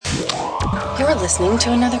You're listening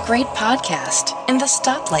to another great podcast in the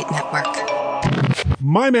Stoplight Network.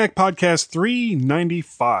 My Mac Podcast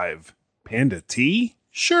 395. Panda tea?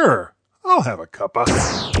 Sure, I'll have a cuppa.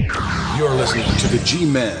 You're listening to the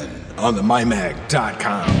G-Men on the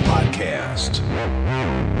MyMac.com podcast.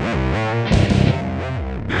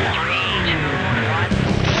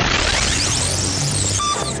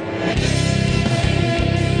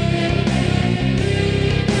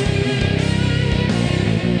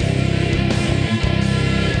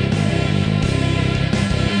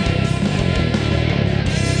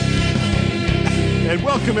 And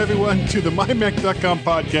welcome, everyone, to the MyMac.com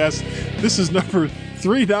podcast. This is number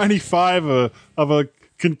 395 of a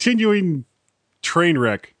continuing train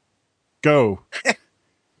wreck. Go.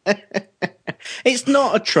 It's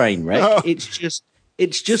not a train wreck. Oh. It's just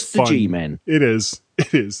the Fun. G-Men. It is.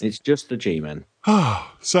 It is. It's just the G-Men.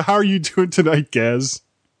 So how are you doing tonight, Gaz?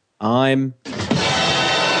 I'm...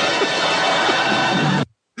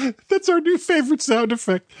 That's our new favorite sound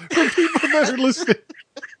effect for people that are listening.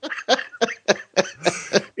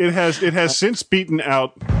 It has since beaten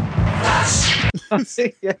out.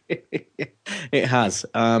 It has.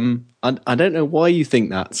 I don't know why you think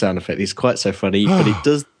that sound effect is quite so funny, but it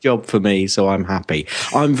does the job for me, so I'm happy.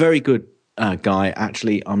 I'm very good, Guy.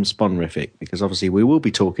 Actually, I'm sponsorific, because obviously we will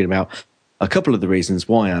be talking about a couple of the reasons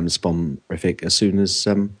why I'm sponsorific as soon as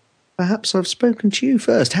perhaps I've spoken to you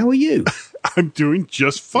first. How are you? I'm doing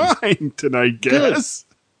just fine tonight, Gaz.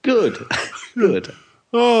 Good.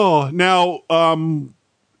 Oh, now,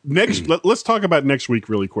 let's talk about next week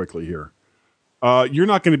really quickly here. You're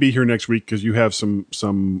not going to be here next week because you have some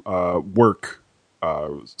work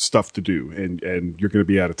stuff to do, and you're going to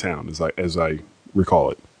be out of town, as I recall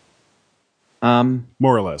it.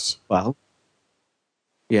 More or less. Well,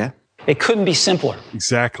 yeah. It couldn't be simpler.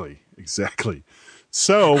 Exactly.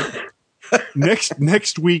 So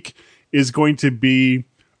next week is going to be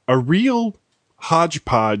a real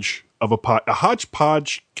hodgepodge of a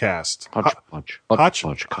hodgepodge cast. Hodgepodge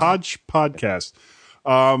podcast.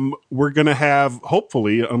 We're going to have,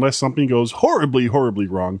 hopefully, unless something goes horribly, horribly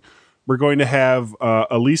wrong, we're going to have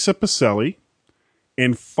Elisa Pacelli,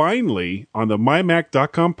 and finally, on the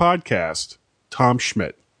MyMac.com podcast, Tom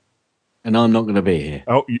Schmidt. And I'm not going to be here.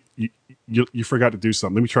 Oh, you forgot to do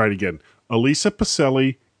something. Let me try it again. Elisa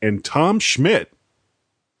Pacelli and Tom Schmidt.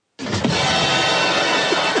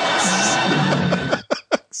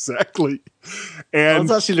 Exactly. And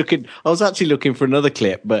I was actually looking for another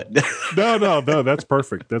clip, but no, that's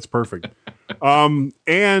perfect. And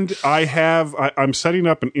I'm setting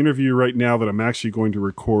up an interview right now that I'm actually going to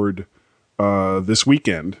record this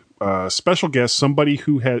weekend. Special guest, somebody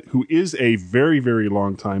who is a very, very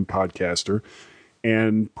long time podcaster,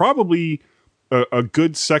 and probably a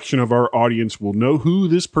good section of our audience will know who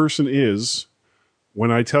this person is when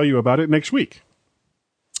I tell you about it next week.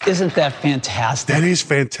 Isn't that fantastic? That is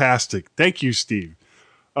fantastic. Thank you, Steve.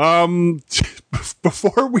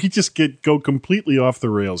 Before we just go completely off the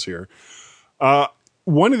rails here,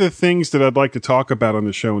 one of the things that I'd like to talk about on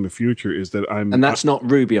the show in the future is that and that's not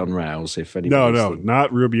Ruby on Rails. If anybody, no,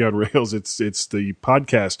 not Ruby on Rails. It's the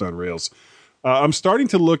podcast on Rails. I'm starting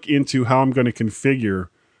to look into how I'm going to configure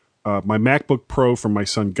my MacBook Pro for my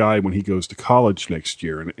son Guy when he goes to college next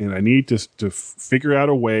year, and I need to figure out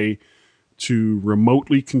a way to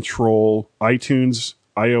remotely control iTunes,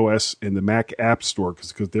 iOS, and the Mac App Store,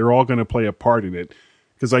 because they're all going to play a part in it.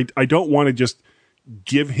 Because I don't want to just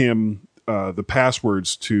give him the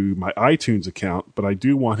passwords to my iTunes account, but I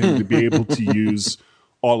do want him to be able to use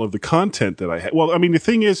all of the content that I have. Well, I mean, the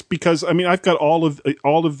thing is, because I've got all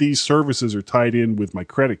of these services are tied in with my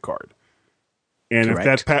credit card, and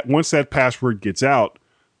Correct. if once that password gets out,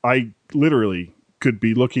 I literally could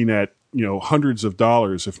be looking at hundreds of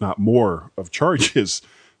dollars, if not more, of charges.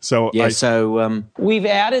 So yeah. We've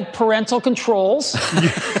added parental controls.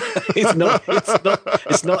 It's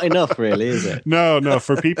not enough, really, is it? No.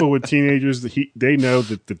 For people with teenagers, they know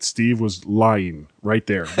that Steve was lying right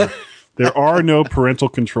there. There are no parental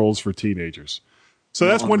controls for teenagers. So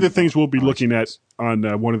that's one of the things we'll be looking at on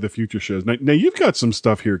one of the future shows. Now you've got some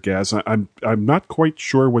stuff here, Gaz. I'm not quite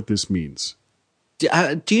sure what this means. Do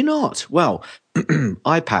you not? Well,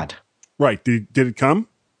 iPad. Right. Did it come?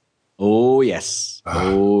 Oh, yes.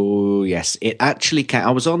 It actually came.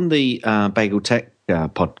 I was on the Bagel Tech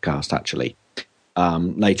podcast, actually,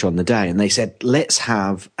 later on the day, and they said, let's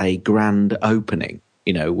have a grand opening,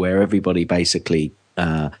 where everybody basically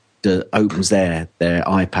opens their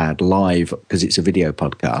iPad live, because it's a video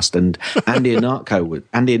podcast. And Andy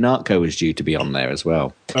Ihnatko was due to be on there as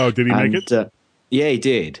well. Oh, did he make it? Yeah, he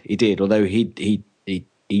did. Although he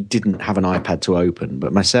he didn't have an iPad to open.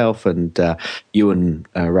 But myself and Ewan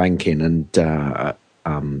Rankin and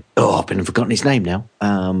I've been forgotten his name now.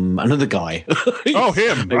 Another guy. Oh,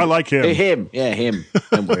 him. I like him. Him.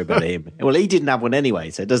 Don't worry about him. Well, he didn't have one anyway,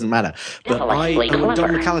 so it doesn't matter. But Don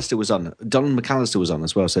McAllister was on. Don McAllister was on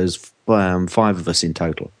as well. So there's 5 of us in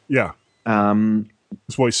total. Yeah.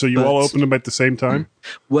 So you all opened them at the same time?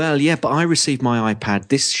 Well, yeah, but I received my iPad.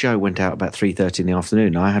 This show went out about 3:30 in the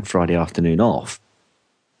afternoon. I had Friday afternoon off.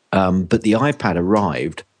 But the iPad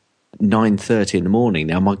arrived 9:30 in the morning.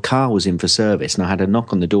 Now, my car was in for service, and I had a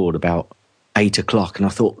knock on the door at about 8 o'clock, and I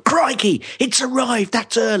thought, crikey, it's arrived,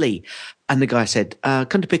 that's early. And the guy said,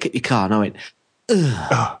 come to pick up your car. And I went,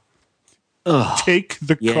 take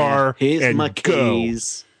the car here's and my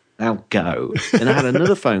keys. I'll go. And I had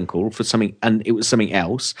another phone call for something, and it was something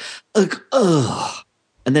else. And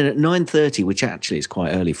then at 9:30, which actually is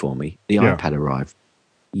quite early for me, the iPad arrived.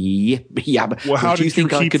 Yeah. But well, how do you did you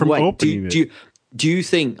think I keep could from wait? opening it? Do you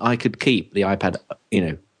think I could keep the iPad,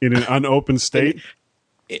 in an unopened state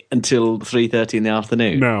until 3:30 in the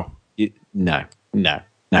afternoon? No. No.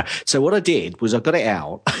 So what I did was I got it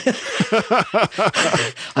out. I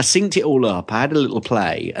synced it all up. I had a little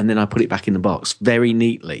play, and then I put it back in the box very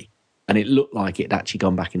neatly. And it looked like it had actually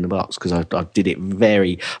gone back in the box because I did it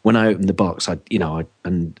when I opened the box, I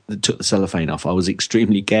took the cellophane off. I was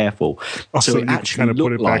extremely careful. So it actually kind of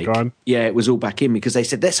put it back on? Yeah, it was all back in because they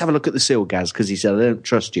said, let's have a look at the seal, Gaz, because he said, I don't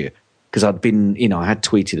trust you. Because I'd been, I had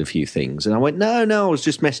tweeted a few things. And I went, no, I was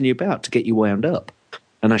just messing you about to get you wound up.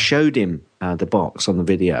 And I showed him the box on the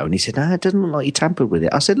video, and he said, no, it doesn't look like you tampered with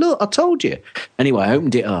it. I said, look, I told you. Anyway, I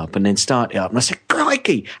opened it up and then started it up, and I said,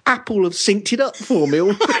 crikey, Apple have synced it up for me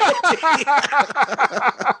already.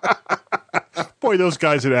 Boy, those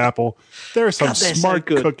guys at Apple, they're some smart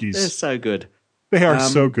cookies. They're so good. They are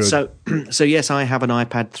so good. So yes, I have an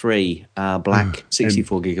iPad 3, black,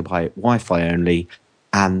 64 gigabyte, Wi-Fi only,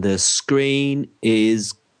 and the screen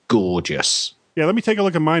is gorgeous. Yeah, let me take a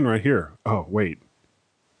look at mine right here. Oh, wait.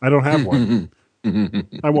 I don't have one.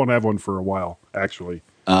 I won't have one for a while, actually.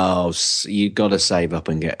 Oh, so you got to save up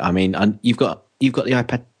and get. I mean, you've got the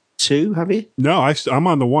iPad 2, have you? No, I'm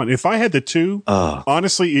on the 1. If I had the 2,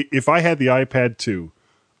 honestly, if I had the iPad 2,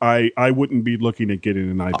 I wouldn't be looking at getting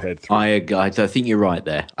an iPad 3. I think you're right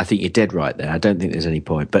there. I think you're dead right there. I don't think there's any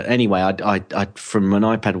point. But anyway, I from an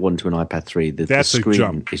iPad 1 to an iPad 3, that's the screen a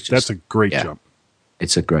jump. is just, that's a great jump.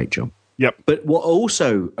 It's a great jump. Yep. But what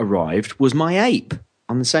also arrived was my ape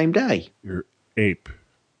on the same day. Your ape.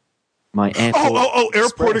 My airport.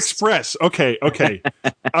 Airport Express. Okay.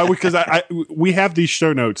 Because we have these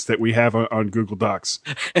show notes that we have on Google Docs,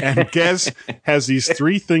 and Gez has these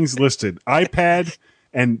 3 things listed: iPad,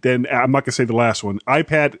 and then I'm not going to say the last one,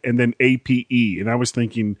 iPad, and then APE. And I was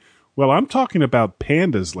thinking, well, I'm talking about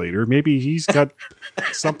pandas later. Maybe he's got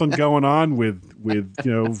something going on with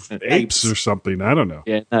apes or something. I don't know.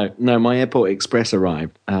 Yeah, no. My Airport Express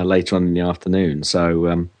arrived later on in the afternoon,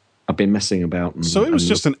 so I've been messing about. So it was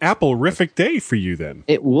just an Apple-rific day for you then?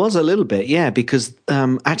 It was a little bit, yeah, because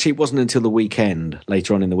actually it wasn't until the weekend,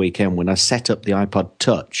 later on in the weekend, when I set up the iPod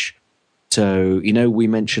Touch. So, we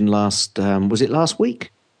mentioned was it last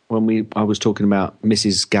week? When I was talking about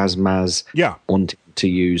Mrs. Gazmaz wanting to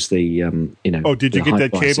use the, Oh, did you get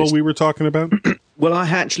that cable we were talking about? Well, I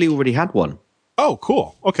actually already had one. Oh,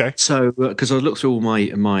 cool. Okay. So, because I looked through all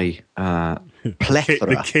my plethora,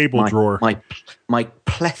 the cable drawer, my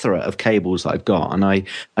plethora of cables that I've got, and I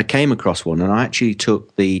came across one, and I actually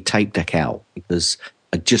took the tape deck out because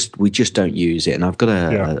we just don't use it, and I've got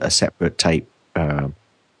a separate tape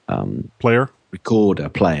recorder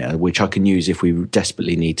player, which I can use if we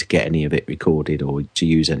desperately need to get any of it recorded or to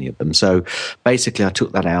use any of them. So basically I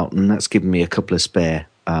took that out, and that's given me a couple of spare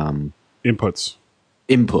inputs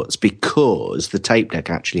because the tape deck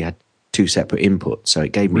actually had 2 separate inputs. So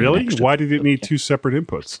it gave me Really? Why did it need 2 separate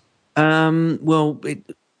inputs? Well,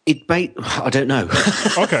 I don't know.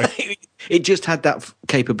 Okay. It just had that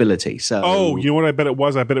capability. So you know what I bet it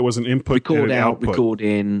was? I bet it was an input record and an out, output. record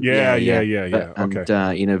in. Yeah. And,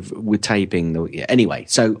 Okay. with taping. Anyway,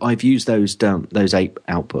 so I've used those 8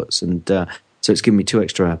 outputs, and so it's given me 2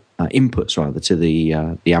 extra inputs rather to the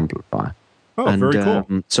amplifier. Oh, and, very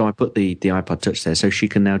cool. So I put the iPod Touch there, so she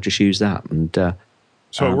can now just use that. And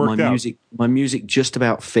so it worked out. My music just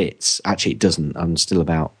about fits. Actually, it doesn't. I'm still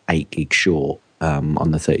about 8 gigs short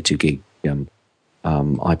on the 32 gig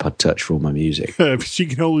iPod Touch for all my music. She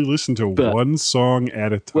can only listen to one song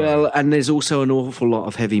at a time. Well, and there's also an awful lot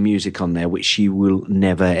of heavy music on there, which she will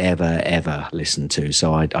never, ever, ever listen to.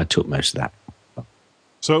 So I took most of that.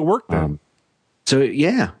 So it worked then. So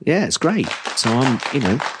it's great. So I'm,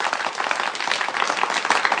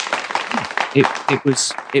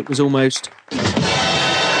 It was almost.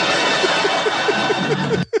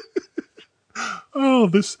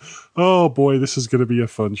 Oh boy, this is going to be a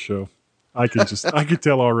fun show. I can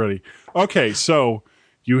tell already. Okay, so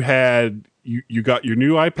you got your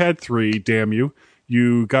new iPad 3, damn you.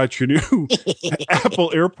 You got your new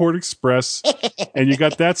Apple Airport Express, and you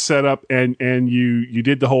got that set up, and you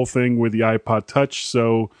did the whole thing with the iPod Touch.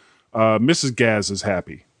 So Mrs. Gaz is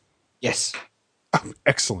happy. Yes.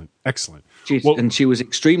 Excellent. She was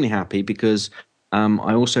extremely happy because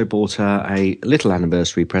I also bought her a little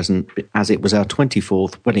anniversary present, as it was our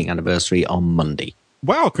 24th wedding anniversary on Monday.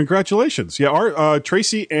 Wow, congratulations. Yeah, our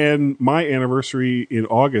Tracy and my anniversary in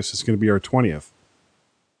August is going to be our 20th.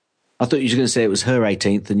 I thought you were going to say it was her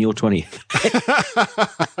 18th and your 20th.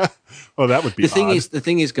 Oh, that would be the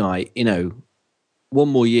thing is, Guy, one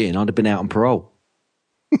more year and I'd have been out on parole.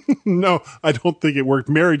 No, I don't think it worked.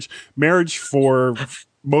 Marriage for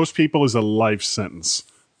most people is a life sentence.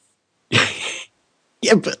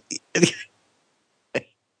 Yeah, but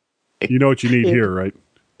you know what you need here, right?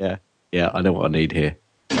 Yeah, I know what I need here.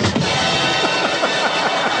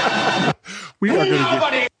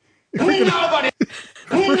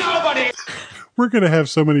 We're going to have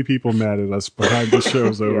so many people mad at us behind the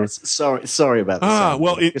show's over. Yes, sorry about that.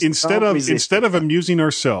 Well, instead of amusing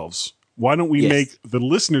ourselves, why don't we make the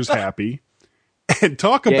listeners happy and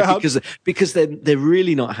talk about because they're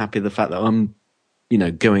really not happy the fact that I'm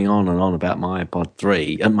going on and on about my iPod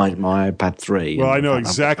 3 and my iPad 3. Well, I know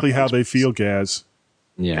exactly how they feel, Gaz.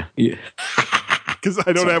 Yeah. Because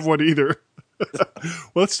I don't have one either.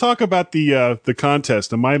 Well, let's talk about the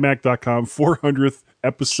contest, the mymac.com 400th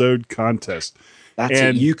episode contest. That's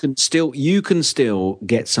it. You can still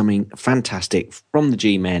get something fantastic from the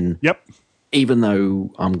G-Men. Yep. Even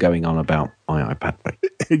though I'm going on about my iPad 3.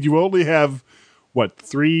 And you only have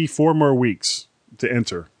 3-4 more weeks to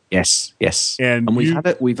enter. Yes. And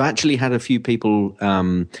we've actually had a few people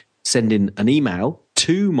send in an email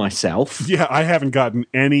to myself. Yeah, I haven't gotten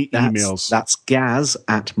any emails. That's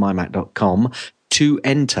gaz@mymac.com to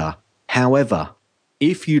enter. However,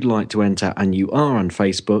 if you'd like to enter and you are on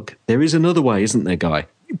Facebook, there is another way, isn't there, Guy?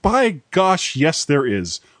 By gosh, yes, there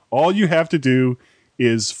is. All you have to do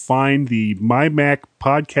is find the My Mac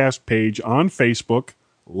podcast page on Facebook,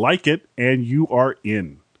 like it, and you are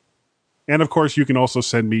in. And, of course, you can also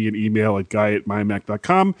send me an email at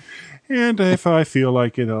guy@mymac.com. And if I feel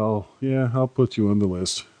like it, I'll put you on the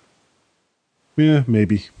list. Yeah,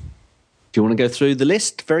 maybe. Do you want to go through the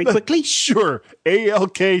list very quickly? Sure.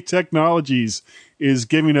 ALK Technologies is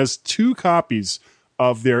giving us 2 copies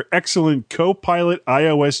of their excellent Copilot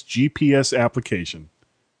iOS GPS application.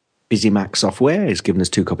 Busy Mac Software is giving us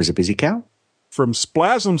 2 copies of BusyCal. From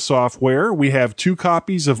Splasm Software, we have 2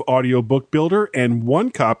 copies of Audiobook Builder and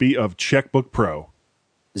 1 copy of Checkbook Pro.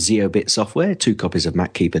 Zeobit Software, 2 copies of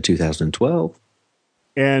MacKeeper 2012.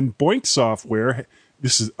 And Boink Software,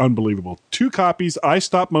 this is unbelievable, 2 copies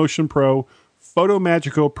iStop Pro,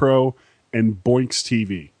 Photomagico Pro, and Boinks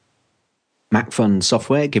TV. MacFun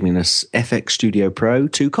Software giving us FX Studio Pro,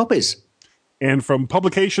 2 copies. And from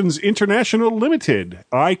Publications International Limited,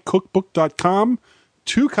 iCookbook.com,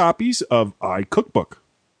 2 copies of iCookbook.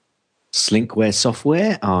 Slinkware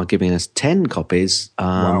Software are giving us 10 copies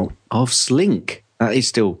of Slink. That is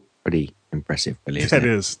still pretty impressive, really, isn't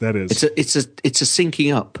it? That is. It's a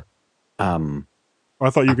syncing up. I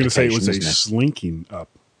thought you were going to say it was a slinking up.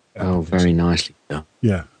 Oh, very nicely done.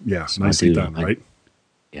 Yeah, nicely done, right?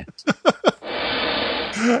 Yeah.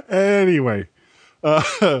 Anyway,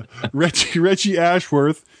 Reggie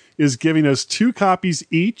Ashworth is giving us 2 copies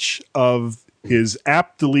each of his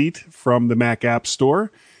App Delete from the Mac App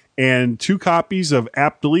Store and 2 copies of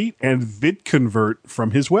App Delete and VidConvert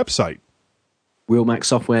from his website. Real Mac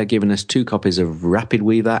Software giving us 2 copies of Rapid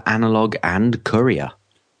Weaver, Analog, and Courier.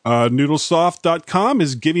 Noodlesoft.com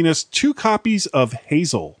is giving us 2 copies of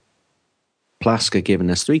Hazel. Plask are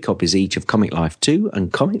giving us 3 copies each of Comic Life 2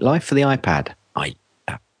 and Comic Life for the iPad.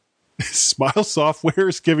 Smile Software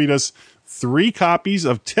is giving us 3 copies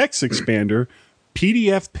of Text Expander,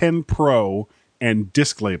 PDF Pen Pro, and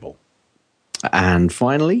Disc Label. And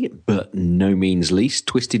finally, but no means least,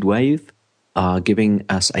 Twisted Wave are giving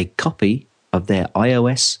us a copy of their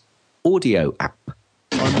iOS audio app.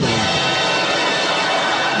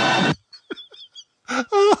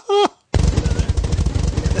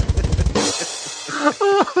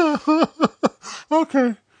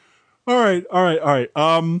 Okay. All right.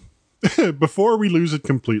 Before we lose it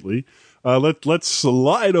completely, let's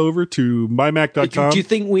slide over to mymac.com. Do you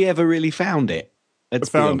think we ever really found it? Let's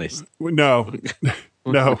be honest. No.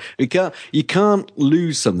 No. You can't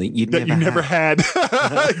lose something you never had.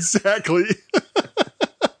 Exactly.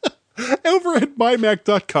 Over at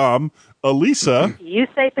mymac.com, Elisa. You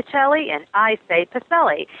say Pacelli and I say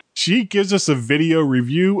Pacelli. She gives us a video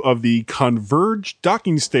review of the Converge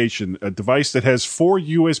docking station, a device that has 4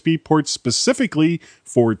 USB ports specifically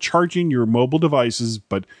for charging your mobile devices.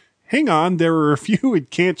 But hang on, there are a few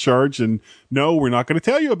it can't charge. And no, we're not going to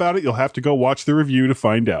tell you about it. You'll have to go watch the review to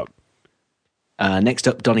find out. Next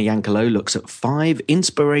up, Donny Yankelo looks at 5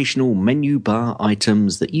 inspirational menu bar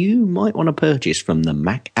items that you might want to purchase from the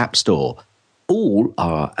Mac App Store. All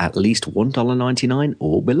are at least $1.99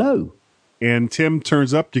 or below. And Tim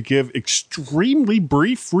turns up to give extremely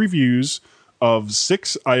brief reviews of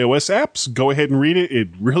 6 iOS apps. Go ahead and read it. It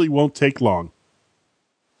really won't take long.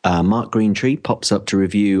 Mark Greentree pops up to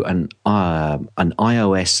review an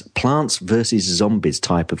iOS Plants vs. Zombies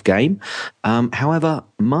type of game. However,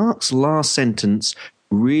 Mark's last sentence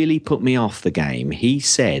really put me off the game. He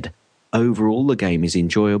said, overall, the game is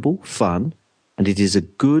enjoyable, fun, and it is a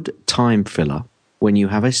good time filler when you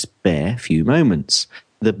have a spare few moments.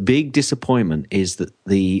 The big disappointment is that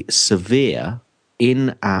the severe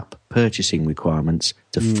in-app purchasing requirements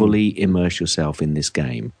to fully immerse yourself in this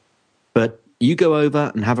game. But you go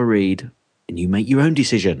over and have a read, and you make your own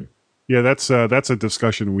decision. Yeah, that's a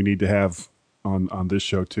discussion we need to have on this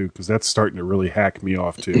show too, because that's starting to really hack me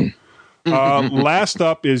off too. Last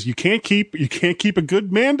up is you can't keep a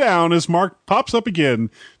good man down as Mark pops up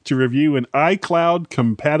again to review an iCloud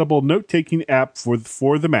compatible note taking app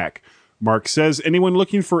for the Mac. Mark says anyone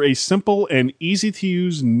looking for a simple and easy to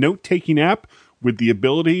use note taking app with the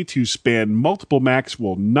ability to span multiple Macs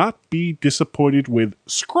will not be disappointed with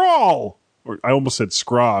Scrawl. Or I almost said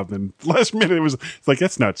Scraw, then last minute it's like,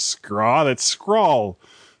 that's not Scraw, that's Scrawl.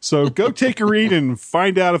 So go take a read and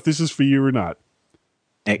find out if this is for you or not.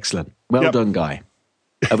 Excellent. Well done, Guy.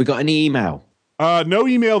 Have we got any email? No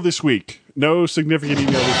email this week. No significant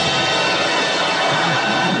email this week.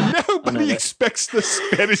 Nobody expects the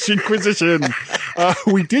Spanish Inquisition.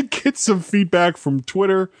 We did get some feedback from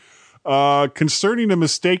Twitter concerning a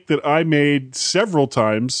mistake that I made several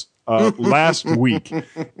times last week.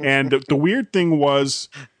 And the weird thing was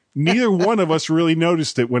neither one of us really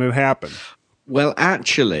noticed it when it happened. Well,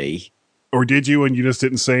 actually... Or did you and you just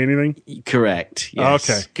didn't say anything? Correct, yes.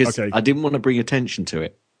 Okay. Because I didn't want to bring attention to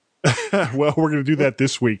it. Well, we're going to do that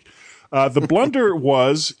this week. The blunder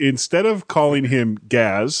was, instead of calling him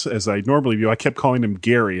Gaz, as I normally do, I kept calling him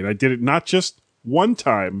Gary. And I did it not just one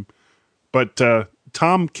time, but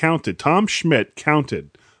Tom Schmidt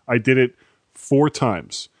counted. I did it 4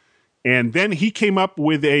 times. And then he came up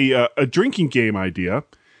with a drinking game idea.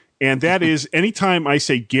 And that is, anytime I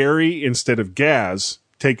say Gary instead of Gaz,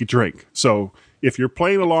 take a drink. So if you're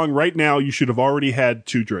playing along right now, you should have already had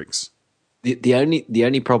 2 drinks. The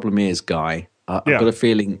only problem is, Guy, I've got a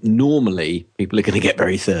feeling normally people are going to get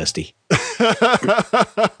very thirsty.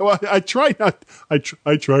 Well, I try not. I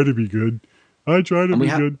try to be good. I try to be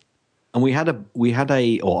good. And I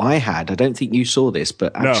don't think you saw this,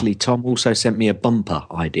 but actually Tom also sent me a bumper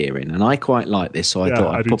idea in, and I quite like this, so I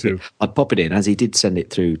thought I'd pop it in, as he did send it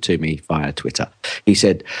through to me via Twitter. He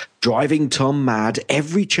said, driving Tom mad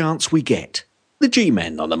every chance we get. The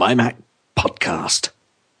G-Men on the MyMac podcast.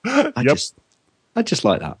 I just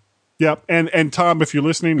like that. Yep. And Tom, if you're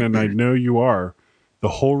listening, and I know you are, the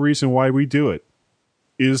whole reason why we do it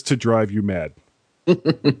is to drive you mad.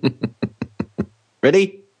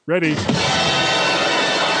 Ready? Ready.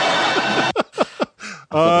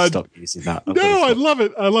 Stop using that. No, I love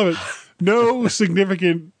it. No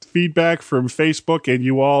significant feedback from Facebook, and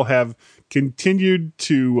you all have continued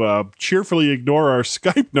to cheerfully ignore our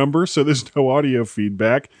Skype number, so there's no audio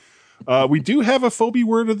feedback. We do have a phobia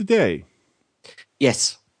word of the day.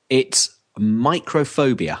 Yes, it's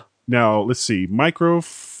microphobia. Now, let's see.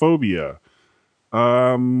 Microphobia.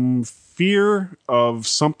 Fear of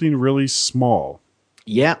something really small.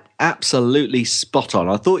 Yeah, absolutely spot on.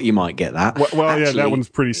 I thought you might get that. Well, actually, that one's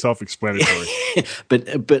pretty self-explanatory.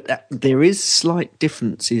 but there is slight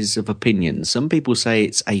differences of opinion. Some people say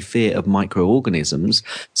it's a fear of microorganisms.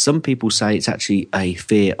 Some people say it's actually a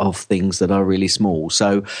fear of things that are really small.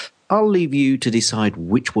 So I'll leave you to decide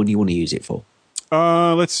which one you want to use it for.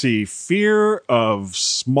 Let's see. Fear of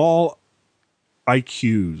small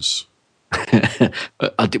IQs.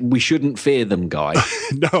 We shouldn't fear them, Guy.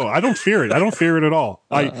 No, I don't fear it. I don't fear it at all.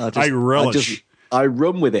 I relish. I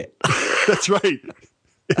run with it. That's right.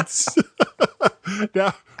 It's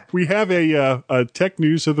now we have a tech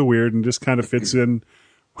news of the weird, and this kind of fits in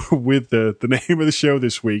with the name of the show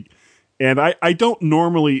this week. And I don't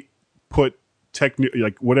normally put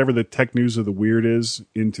like whatever the tech news of the weird is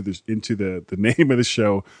into the name of the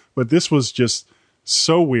show, but this was just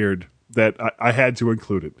so weird that I had to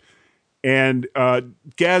include it. And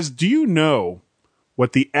Gaz, do you know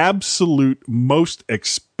what the absolute most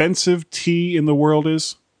expensive tea in the world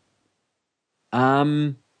is?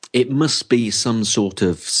 It must be some sort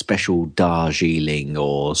of special Darjeeling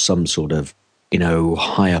or some sort of,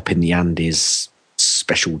 high up in the Andes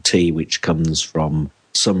special tea which comes from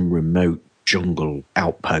some remote jungle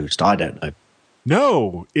outpost. I don't know.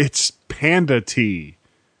 No, it's panda tea.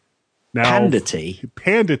 Now, Panda tea?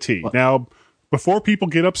 Panda tea. What? Now, before people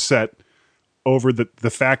get upset over the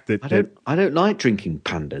fact that I don't like drinking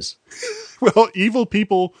pandas. well, evil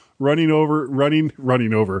people running hot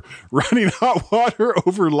water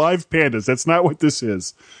over live pandas. That's not what this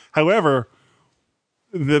is. However,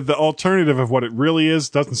 the alternative of what it really is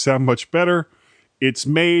doesn't sound much better. It's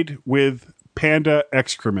made with panda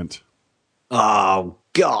excrement. Oh,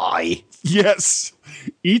 Guy. Yes.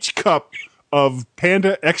 Each cup of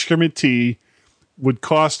panda excrement tea would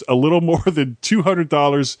cost a little more than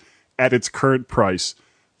 $200 at its current price.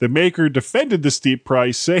 The maker defended the steep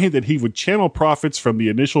price, saying that he would channel profits from the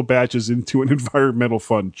initial batches into an environmental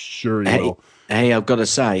fund. Sure he will. Hey, I've got to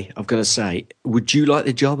say, would you like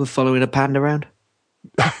the job of following a panda around?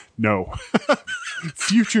 No.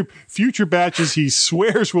 Future batches, he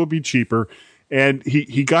swears, will be cheaper. And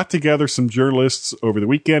he got together some journalists over the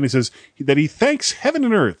weekend. He says that he thanks heaven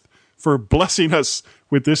and earth for blessing us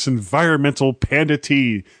with this environmental panda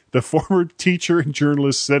tea. The former teacher and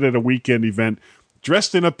journalist said at a weekend event,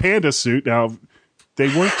 dressed in a panda suit. Now, they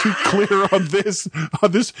weren't too clear on this.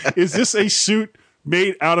 Is this a suit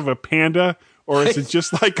made out of a panda, or is it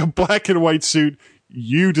just like a black and white suit?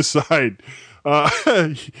 You decide.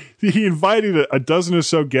 He invited a dozen or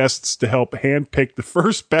so guests to help handpick the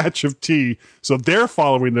first batch of tea. So they're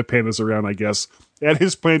following the pandas around, I guess, at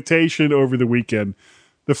his plantation over the weekend.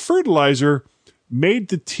 The fertilizer made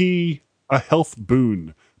the tea a health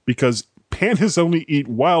boon because pandas only eat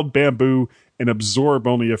wild bamboo and absorb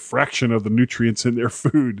only a fraction of the nutrients in their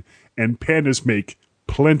food, and pandas make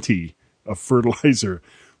plenty of fertilizer.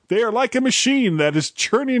 They are like a machine that is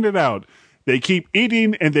churning it out. They keep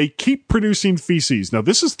eating and they keep producing feces. Now,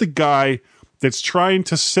 this is the guy that's trying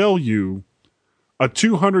to sell you a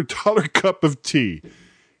 $200 cup of tea.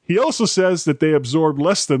 He also says that they absorb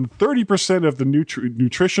less than 30% of the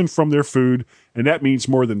nutrition from their food, and that means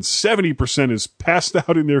more than 70% is passed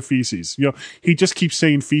out in their feces. He just keeps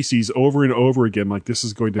saying feces over and over again, like this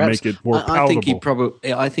is going to make it more palatable.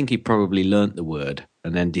 I think he probably learnt the word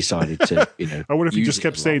and then decided to, I wonder if he just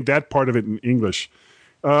kept saying that part of it in English.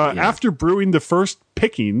 After brewing the first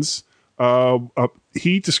pickings,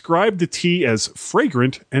 he described the tea as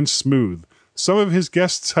fragrant and smooth. Some of his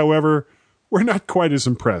guests, however, were not quite as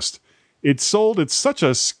impressed. It sold at such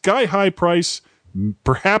a sky-high price.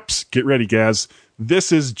 Perhaps, get ready, Gaz,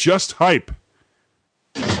 this is just hype.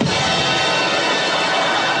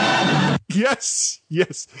 Yes.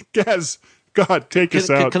 Gaz, God, take us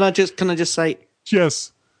out. Can I just say?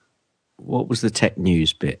 Yes. What was the tech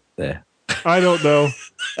news bit there? I don't know.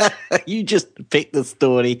 You just picked the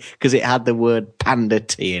story because it had the word panda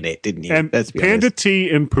tea in it, didn't you? And panda tea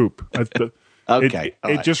and poop. Okay.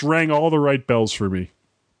 It just rang all the right bells for me.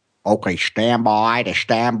 Okay, stand by.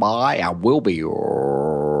 I will be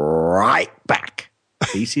right back.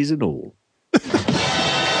 Feces and all.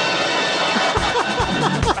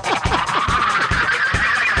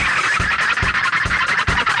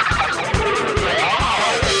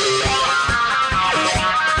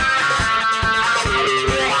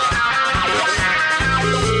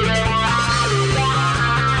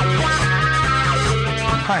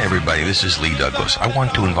 Hi, everybody. This is Lee Douglas. I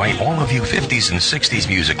want to invite all of you 50s and 60s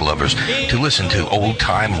music lovers to listen to Old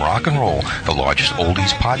Time Rock and Roll, the largest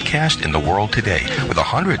oldies podcast in the world today, with a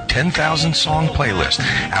 110,000 song playlist.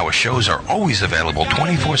 Our shows are always available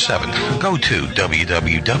 24/7. Go to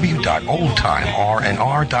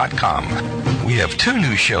www.oldtimernr.com. We have 2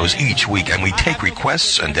 new shows each week, and we take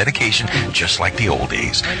requests and dedication just like the old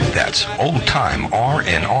days. That's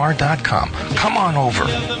oldtimernr.com. Come on over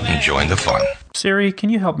and join the fun. Siri, can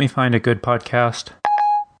you help me find a good podcast?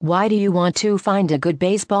 Why do you want to find a good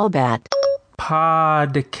baseball bat? Podcast,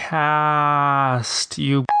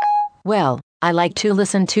 you... Well, I like to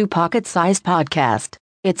listen to Pocket Sized Podcast.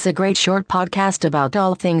 It's a great short podcast about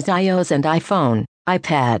all things iOS and iPhone,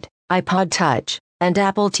 iPad, iPod Touch, and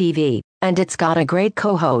Apple TV, and it's got a great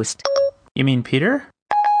co-host. You mean Peter?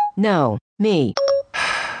 No, me.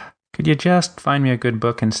 Could you just find me a good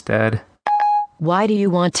book instead? Why do you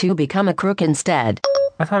want to become a crook instead?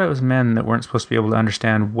 I thought it was men that weren't supposed to be able to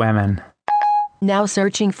understand women. Now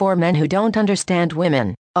searching for men who don't understand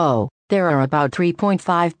women. Oh, there are about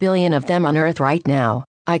 3.5 billion of them on Earth right now.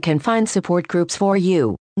 I can find support groups for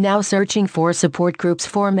you. Now searching for support groups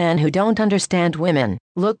for men who don't understand women.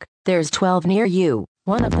 Look, there's 12 near you.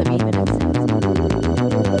 One of them even exists.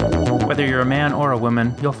 Whether you're a man or a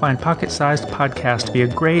woman, you'll find Pocket-Sized Podcast to be a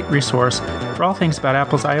great resource for all things about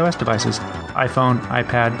Apple's iOS devices, iPhone,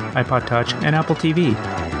 iPad, iPod Touch, and Apple TV.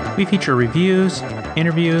 We feature reviews,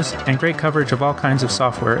 interviews, and great coverage of all kinds of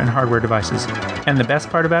software and hardware devices. And the best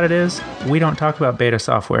part about it is, we don't talk about beta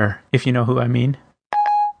software, if you know who I mean.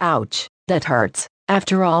 Ouch, that hurts.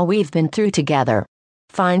 After all we've been through together.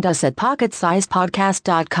 Find us at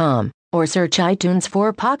pocketsizedpodcast.com or search iTunes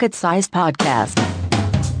for Pocket-Sized Podcast.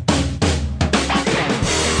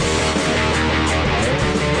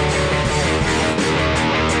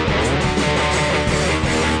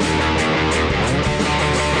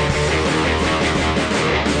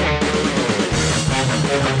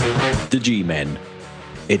 The G-Men.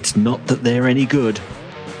 It's not that they're any good.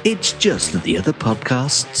 It's just that the other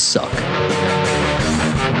podcasts suck.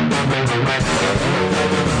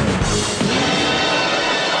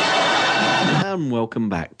 And welcome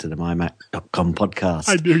back to the mymac.com podcast.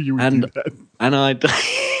 I knew you would do that. And I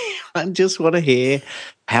just want to hear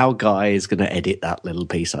how Guy is going to edit that little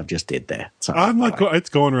piece I just did there. So, I'm not going. It's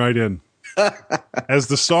going right in. As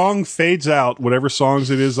the song fades out, whatever songs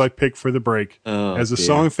it is I pick for the break, as the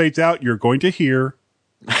song fades out, you're going to hear.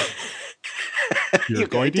 You're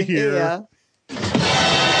going to hear.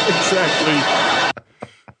 Exactly.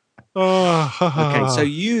 Okay, so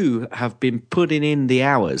you have been putting in the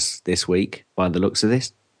hours this week by the looks of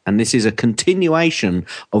this, and this is a continuation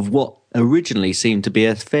of what originally seemed to be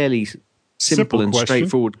a fairly simple and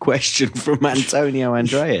straightforward question from Antonio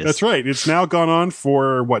Andreas. That's right. It's now gone on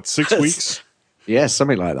for, 6 weeks? Yeah,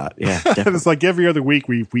 something like that. Yeah, and it's like every other week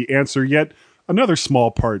we answer yet another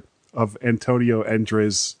small part of Antonio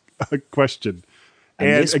Andres' question.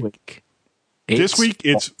 And this week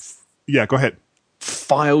it's go ahead.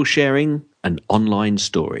 File sharing and online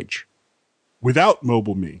storage. Without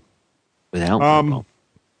MobileMe. Without mobile.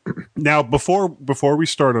 Now, before we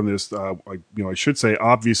start on this, I should say,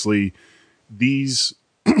 obviously, these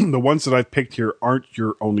the ones that I've picked here aren't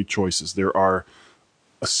your only choices. There are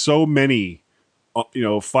so many,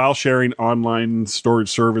 file sharing online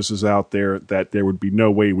storage services out there that there would be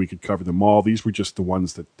no way we could cover them all. These were just the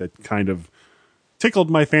ones that kind of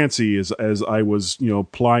tickled my fancy as I was,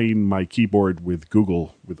 plying my keyboard with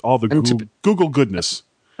Google, with all the Google goodness.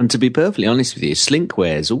 And to be perfectly honest with you,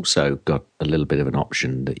 Slinkware's also got a little bit of an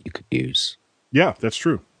option that you could use. Yeah, that's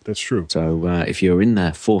true. That's true. So if you're in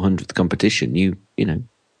the 400th competition, you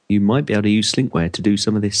might be able to use Slinkware to do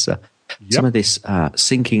some of this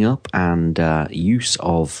syncing up and use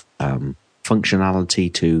of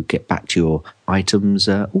functionality to get back to your items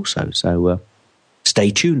also. So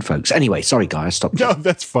stay tuned, folks. Anyway, sorry, Guy, I stopped. No,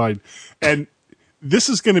 that's fine. And this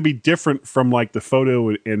is going to be different from like the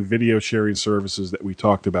photo and video sharing services that we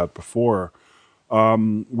talked about before.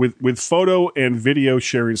 With photo and video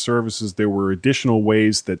sharing services, there were additional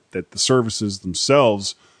ways that the services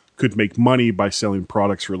themselves could make money by selling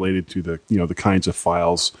products related to the kinds of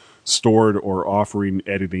files stored or offering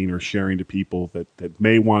editing or sharing to people that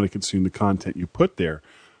may want to consume the content you put there.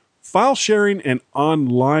 File sharing and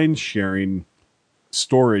online sharing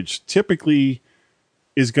storage typically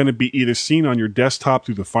is going to be either seen on your desktop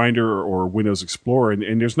through the Finder or Windows Explorer,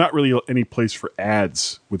 and there's not really any place for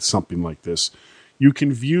ads with something like this. You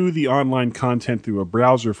can view the online content through a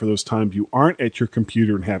browser for those times you aren't at your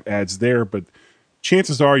computer and have ads there, but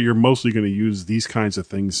chances are you're mostly going to use these kinds of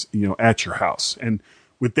things, at your house. And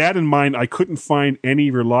with that in mind, I couldn't find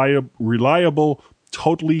any reliable,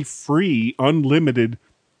 totally free, unlimited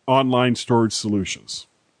online storage solutions.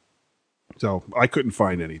 So I couldn't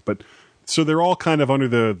find any, but so they're all kind of under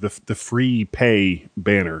the free pay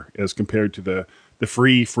banner as compared to the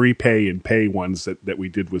free pay and pay ones that we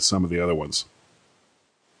did with some of the other ones.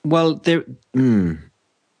 Well,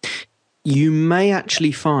 you may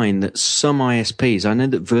actually find that some ISPs, I know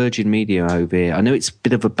that Virgin Media over here, I know it's a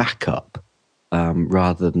bit of a backup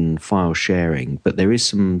rather than file sharing, but there is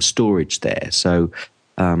some storage there. So,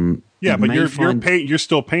 yeah, but you're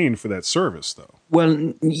still paying for that service, though.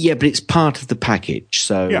 Well, yeah, but it's part of the package.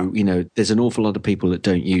 So, yeah. There's an awful lot of people that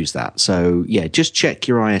don't use that. So, yeah, just check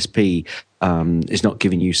your ISP is not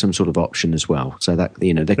giving you some sort of option as well. So that,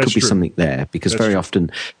 there That's could be true. something there because That's very true.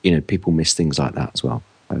 often, people miss things like that as well.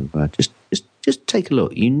 So just take a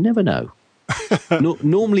look. You never know.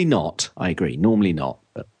 Normally not. I agree. Normally not.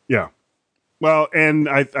 But. Yeah. Well, and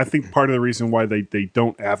I think part of the reason why they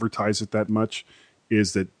don't advertise it that much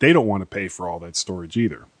is that they don't want to pay for all that storage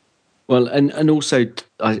either. Well, and also,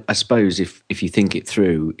 I suppose if you think it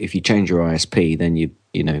through, if you change your ISP, then you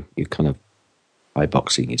kind of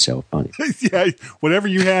boxing yourself, aren't you? Yeah, whatever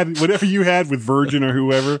you had with Virgin or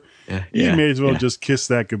whoever, you may as well just kiss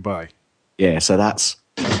that goodbye. Yeah, so that's...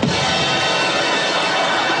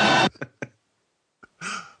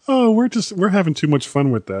 Oh, we're having too much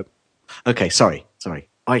fun with that. Okay, sorry.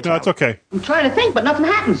 No, it's okay. I'm trying to think, but nothing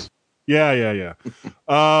happens. Yeah.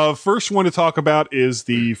 First one to talk about is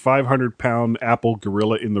the 500-pound Apple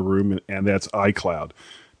gorilla in the room, and that's iCloud.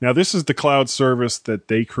 Now, this is the cloud service that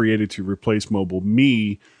they created to replace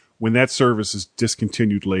MobileMe when that service is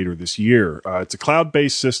discontinued later this year. It's a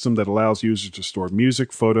cloud-based system that allows users to store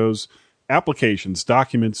music, photos, applications,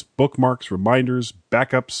 documents, bookmarks, reminders,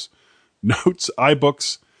 backups, notes,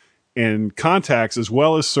 iBooks, and contacts, as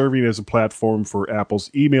well as serving as a platform for Apple's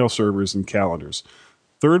email servers and calendars.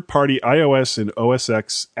 Third-party iOS and OS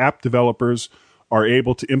X app developers are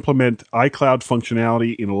able to implement iCloud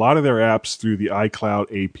functionality in a lot of their apps through the iCloud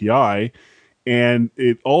API, and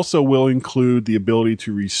it also will include the ability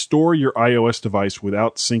to restore your iOS device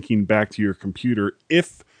without syncing back to your computer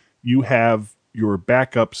if you have your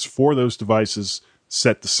backups for those devices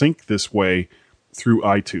set to sync this way through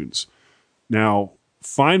iTunes. Now,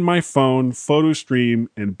 Find My Phone, PhotoStream,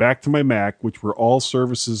 and Back to My Mac, which were all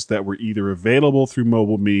services that were either available through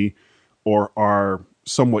MobileMe or are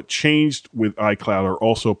somewhat changed with iCloud, are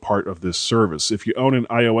also part of this service. If you own an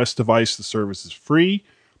iOS device, the service is free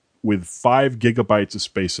with 5 gigabytes of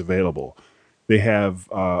space available. They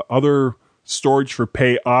have other storage for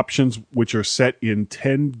pay options, which are set in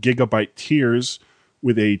 10 gigabyte tiers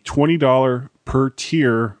with a $20 per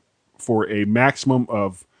tier for a maximum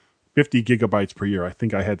of 50 gigabytes per year. I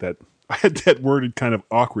think I had that worded kind of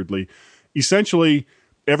awkwardly. Essentially,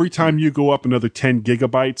 every time you go up another 10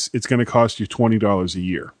 gigabytes, it's going to cost you $20 a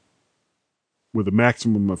year with a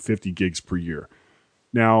maximum of 50 gigs per year.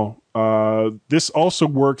 Now, this also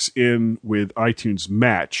works in with iTunes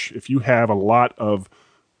Match. If you have a lot of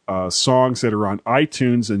songs that are on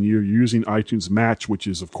iTunes and you're using iTunes Match, which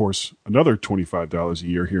is, of course, another $25 a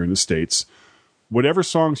year here in the States, whatever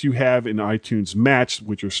songs you have in iTunes Match,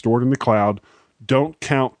 which are stored in the cloud, don't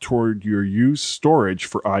count toward your used storage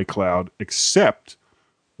for iCloud, except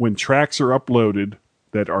when tracks are uploaded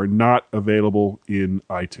that are not available in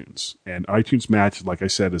iTunes. And iTunes Match, like I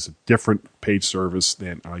said, is a different paid service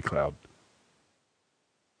than iCloud.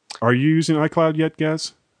 Are you using iCloud yet,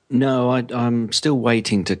 Gaz? No, I'm still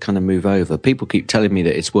waiting to kind of move over. People keep telling me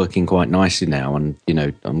that it's working quite nicely now, and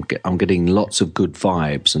I'm getting lots of good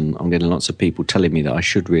vibes, and I'm getting lots of people telling me that I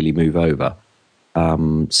should really move over.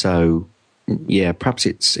 So yeah, perhaps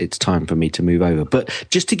it's time for me to move over. But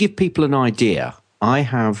just to give people an idea, I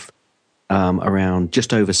have around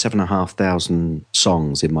just over 7,500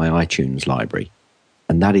 songs in my iTunes library,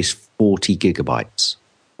 and that is 40 gigabytes.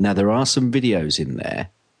 Now there are some videos in there.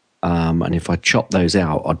 And if I chop those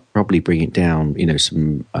out, I'd probably bring it down,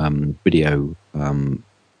 some video, what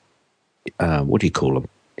do you call them?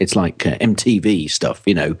 It's like MTV stuff,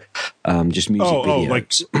 just music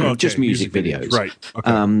videos. Okay, just music videos. Right.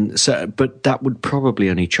 Okay. But that would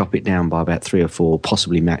probably only chop it down by about 3 or 4,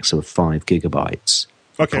 possibly max of 5 gigabytes.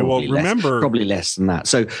 Okay, probably well, remember... Probably less than that.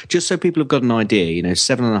 So just so people have got an idea,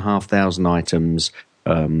 7,500 items,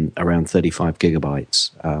 around 35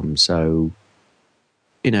 gigabytes.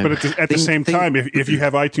 But at the same time, if you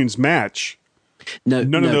have iTunes Match,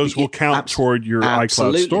 none of those will count toward your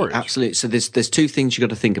iCloud storage. Absolutely. So there's two things you've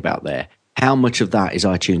got to think about there. How much of that is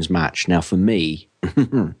iTunes Match? Now, for me,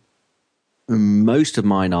 most of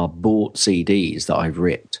mine are bought CDs that I've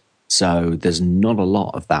ripped. So there's not a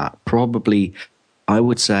lot of that. Probably, I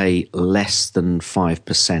would say, less than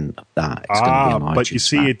 5% of that is going to be on iTunes but you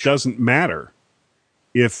see, Match. It doesn't matter.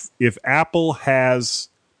 If Apple has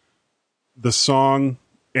the song...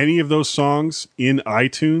 any of those songs in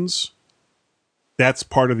iTunes, that's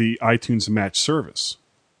part of the iTunes Match service.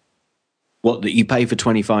 What, that you pay for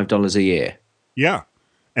 $25 a year? Yeah.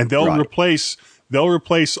 And they'll replace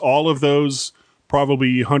all of those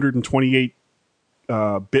probably 128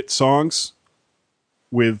 bit songs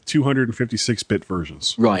with 256-bit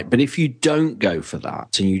versions. Right, but if you don't go for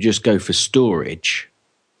that and you just go for storage,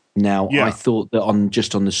 now I thought that on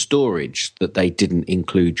the storage that they didn't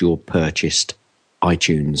include your purchased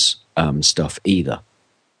iTunes stuff either.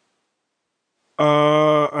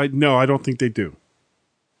 No, I don't think they do.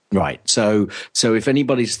 Right. So if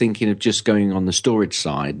anybody's thinking of just going on the storage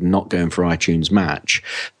side, not going for iTunes Match,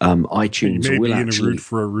 iTunes you may will be actually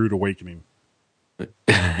for a rude awakening.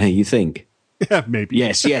 You think? Yeah, maybe.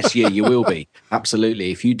 Yes, yeah, you will be.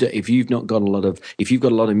 Absolutely. If you've got a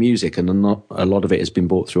lot of music and not a lot of it has been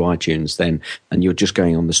bought through iTunes, then, and you're just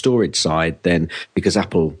going on the storage side, then because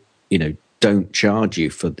Apple, don't charge you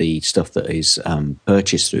for the stuff that is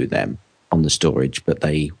purchased through them, on the storage, but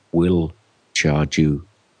they will charge you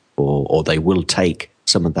or they will take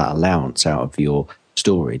some of that allowance out of your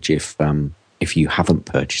storage if you haven't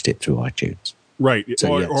purchased it through iTunes. Right.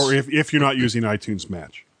 So, or if you're not using iTunes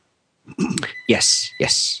Match. Yes.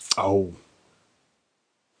 Oh.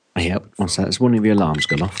 Yep. What's that? Has one of your alarms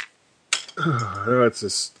gone off? I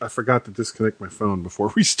forgot to disconnect my phone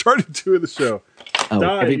before we started doing the show. Oh,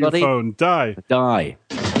 die, everybody? your phone. Die.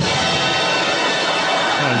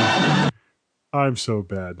 I'm so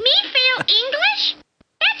bad. Me fail English?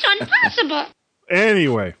 That's impossible.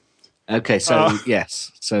 Anyway. Okay, so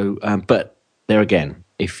yes. So, but there again,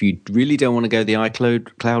 if you really don't want to go the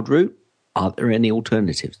iCloud cloud route, are there any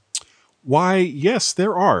alternatives? Why, yes,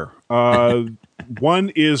 there are.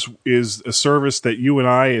 One is a service that you and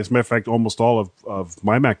I, as a matter of fact, almost all of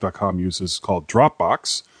mymac.com uses, called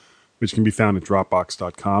Dropbox, which can be found at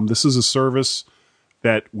dropbox.com. This is a service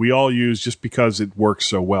that we all use just because it works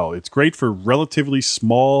so well. It's great for relatively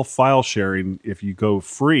small file sharing if you go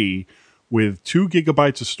free with 2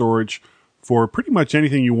 gigabytes of storage for pretty much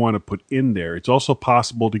anything you want to put in there. It's also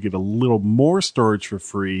possible to get a little more storage for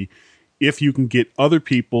free if you can get other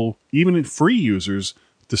people, even free users,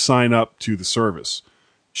 to sign up to the service.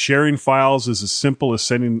 Sharing files is as simple as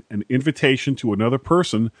sending an invitation to another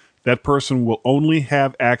person. That person will only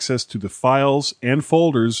have access to the files and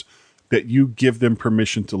folders that you give them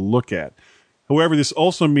permission to look at. However, this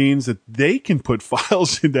also means that they can put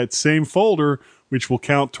files in that same folder, which will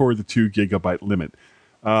count toward the 2 gigabyte limit.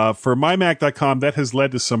 For mymac.com, that has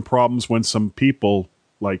led to some problems when some people,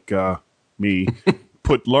 like me,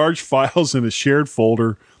 put large files in a shared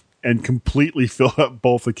folder and completely fill up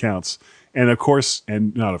both accounts. And of course,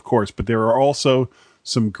 and not of course, but there are also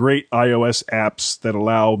some great iOS apps that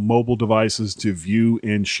allow mobile devices to view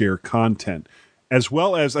and share content. As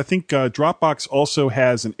well as, I think Dropbox also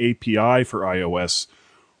has an API for iOS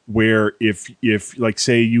where if like,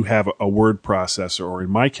 say you have a word processor, or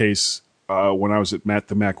in my case, when I was at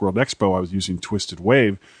the Macworld Expo, I was using Twisted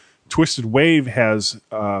Wave. Twisted Wave has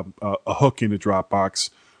a hook into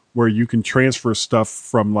Dropbox where you can transfer stuff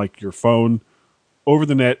from like your phone over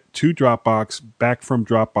the net to Dropbox, back from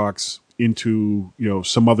Dropbox into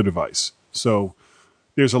some other device. So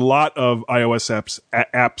there's a lot of iOS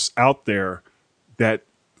apps out there that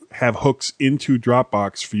have hooks into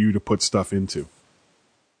Dropbox for you to put stuff into.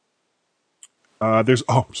 And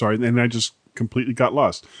I just completely got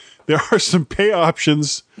lost. There are some pay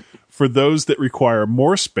options for those that require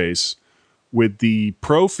more space, with the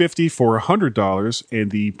Pro 50 for $100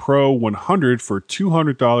 and the Pro 100 for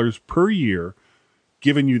 $200 per year,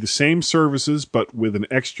 giving you the same services but with an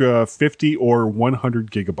extra 50 or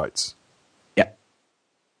 100 gigabytes. Yeah.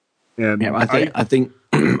 And yeah, I think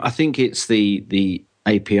it's the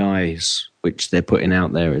APIs which they're putting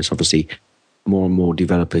out there is obviously more and more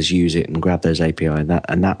developers use it and grab those API, and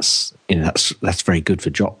that's very good for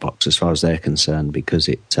Dropbox as far as they're concerned, because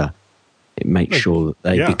it makes sure that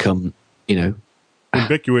they become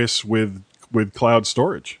ubiquitous with cloud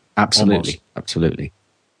storage. Absolutely.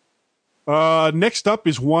 Next up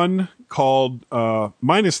is one called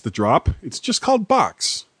minus the drop. It's just called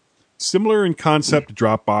Box. Similar in concept to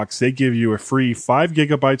Dropbox, they give you a free 5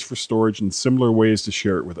 gigabytes for storage and similar ways to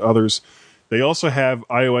share it with others. They also have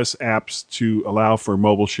iOS apps to allow for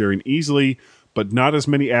mobile sharing easily, but not as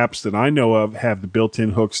many apps that I know of have the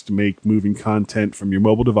built-in hooks to make moving content from your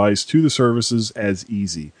mobile device to the services as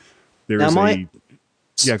easy. Am I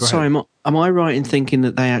right in thinking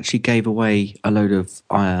that they actually gave away a load of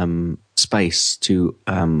space to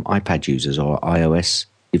iPad users or iOS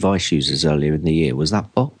device users earlier in the year? Was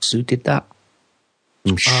that Box who did that?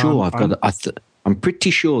 I'm sure I'm pretty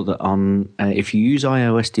sure that on if you use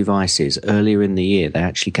iOS devices earlier in the year, they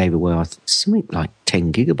actually gave away something like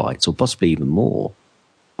 10 gigabytes or possibly even more.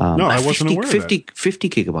 No, I wasn't aware of that. 50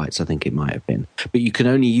 gigabytes, I think it might have been. But you can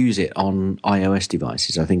only use it on iOS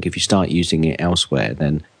devices. I think if you start using it elsewhere,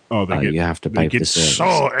 then you have to pay for the service. They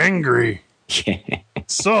get so angry. Yeah.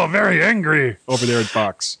 So very angry over there at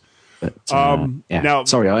Box. But, Now,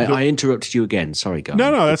 sorry, I interrupted you again. Sorry, guys.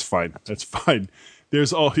 No, that's fine. That's fine.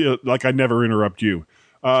 There's like I never interrupt you.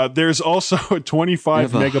 There's also a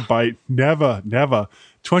 25 megabyte, never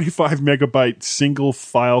 25 megabyte single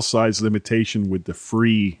file size limitation with the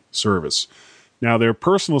free service. Now, their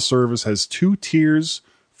personal service has 2 tiers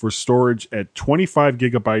for storage at 25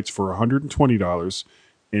 gigabytes for $120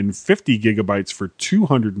 and 50 gigabytes for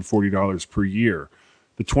 $240 per year.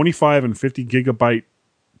 The 25 and 50 gigabyte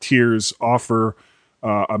tiers offer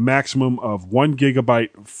a maximum of 1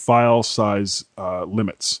 gigabyte file size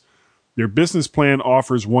limits. Their business plan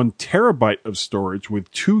offers 1 terabyte of storage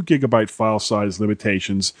with 2 gigabyte file size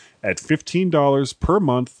limitations at $15 per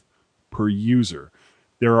month per user.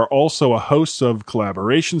 There are also a host of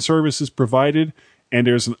collaboration services provided, and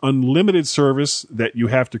there's an unlimited service that you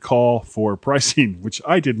have to call for pricing, which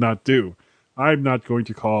I did not do. I'm not going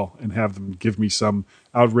to call and have them give me some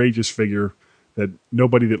outrageous figure that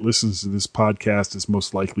nobody that listens to this podcast is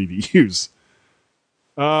most likely to use.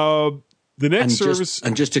 The next service...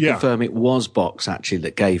 Just to confirm, it was Box, actually,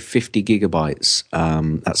 that gave 50 gigabytes.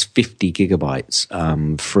 That's 50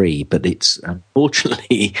 gigabytes free, but it's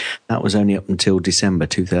unfortunately, that was only up until December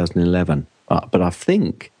 2011. But I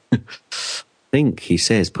think he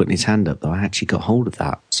says, putting his hand up, that I actually got hold of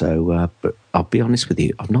that. So, but I'll be honest with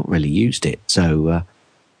you, I've not really used it. So,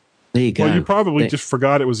 there you go. Well, you probably just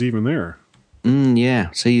forgot it was even there.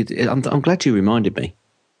 Yeah. So I'm glad you reminded me.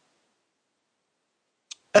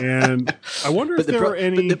 And I wonder if there are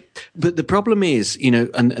any... But the problem is,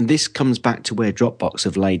 and this comes back to where Dropbox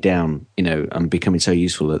have laid down, and becoming so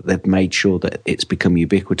useful that they've made sure that it's become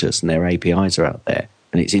ubiquitous and their APIs are out there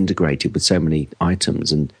and it's integrated with so many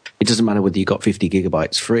items. And it doesn't matter whether you got 50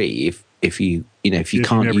 gigabytes free if you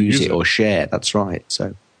can't use it or share. That's right.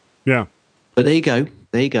 So yeah. But there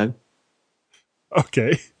you go.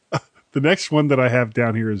 Okay. The next one that I have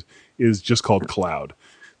down here is just called Cloud.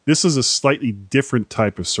 This is a slightly different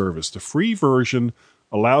type of service. The free version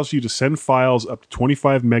allows you to send files up to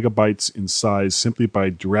 25 megabytes in size simply by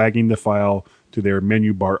dragging the file to their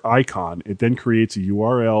menu bar icon. It then creates a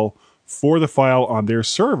URL for the file on their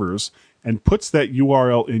servers and puts that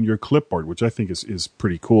URL in your clipboard, which I think is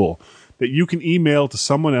pretty cool, that you can email to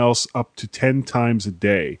someone else up to 10 times a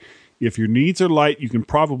day. If your needs are light, you can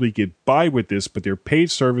probably get by with this, but their paid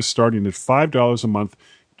service starting at $5 a month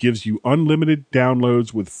gives you unlimited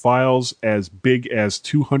downloads with files as big as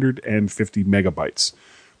 250 megabytes.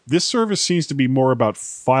 This service seems to be more about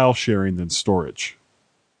file sharing than storage.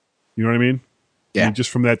 You know what I mean? Yeah. I mean, just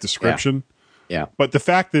from that description. Yeah. But the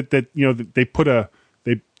fact that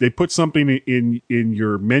they put something in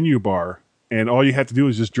your menu bar and all you have to do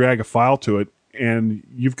is just drag a file to it and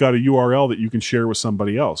you've got a URL that you can share with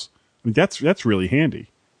somebody else. I mean, that's really handy.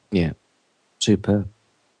 Yeah. Superb.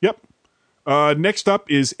 Yep. Next up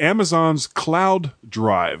is Amazon's Cloud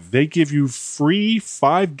Drive. They give you free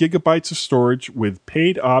 5 gigabytes of storage with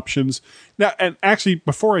paid options. Now, and actually,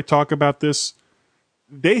 before I talk about this,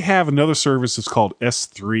 they have another service that's called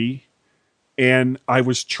S3. And I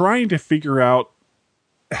was trying to figure out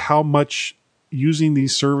how much using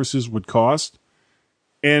these services would cost.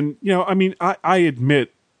 And, I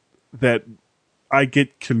admit that I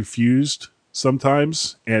get confused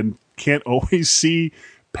sometimes and can't always see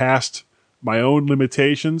past my own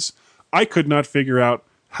limitations. I could not figure out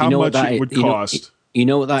how much it would cost. You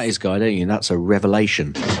know what that is, Guy, don't you? That's a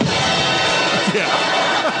revelation.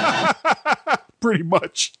 Yeah. Pretty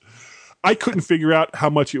much. I couldn't figure out how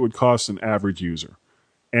much it would cost an average user.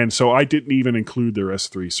 And so I didn't even include their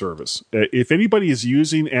S3 service. If anybody is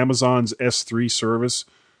using Amazon's S3 service,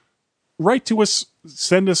 write to us,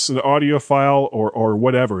 send us an audio file or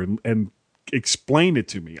whatever and explain it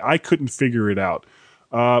to me. I couldn't figure it out.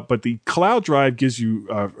 But the Cloud Drive gives you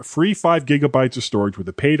a free 5 gigabytes of storage with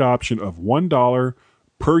a paid option of $1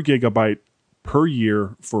 per gigabyte per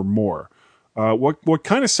year for more. What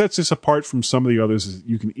kind of sets this apart from some of the others is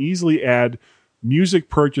you can easily add music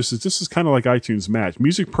purchases. This is kind of like iTunes Match.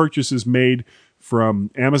 Music purchases made from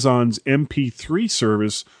Amazon's MP3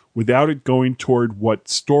 service without it going toward what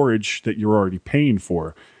storage that you're already paying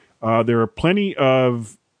for. There are plenty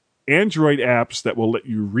of Android apps that will let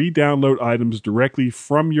you re-download items directly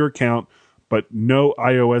from your account, but no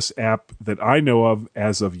iOS app that I know of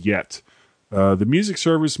as of yet. The music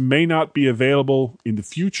service may not be available in the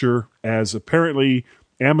future, as apparently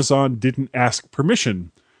Amazon didn't ask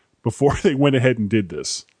permission before they went ahead and did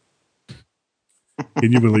this.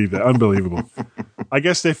 Can you believe that? Unbelievable. I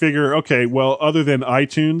guess they figure, okay, well, other than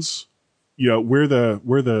iTunes, we're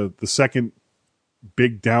the second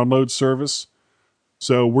big download service.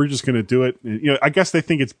 So we're just going to do it. I guess they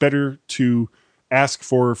think it's better to ask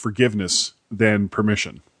for forgiveness than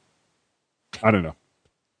permission. I don't know.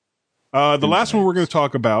 The last one we're going to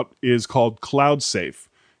talk about is called CloudSafe.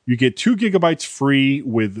 You get 2 gigabytes free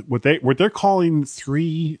with what they're calling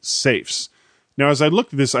 3 safes. Now, as I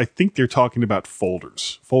looked at this, I think they're talking about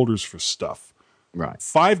folders for stuff. Right.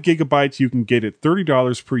 5 gigabytes you can get at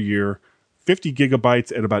 $30 per year, 50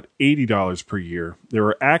 gigabytes at about $80 per year. There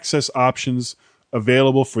are access options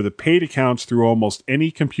available for the paid accounts through almost any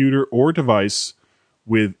computer or device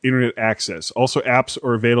with internet access. Also, apps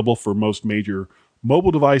are available for most major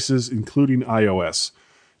mobile devices, including iOS.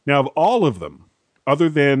 Now, of all of them, other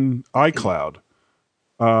than iCloud,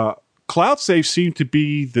 CloudSafe seemed to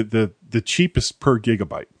be the cheapest per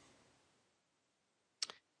gigabyte.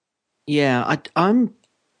 Yeah, I'm.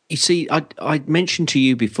 You see, I mentioned to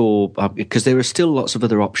you before because there are still lots of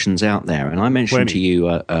other options out there, and I mentioned to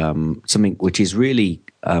you something which is really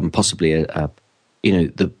possibly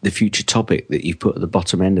the future topic that you've put at the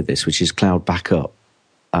bottom end of this, which is cloud backup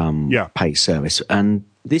pay service, and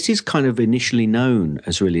this is kind of initially known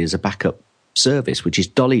as a backup service, which is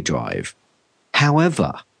Dolly Drive.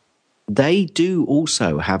 However, they do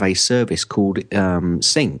also have a service called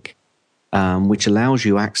Sync. Which allows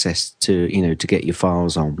you access to get your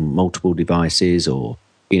files on multiple devices, or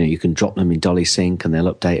you can drop them in Dolly Sync and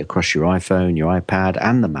they'll update across your iPhone, your iPad,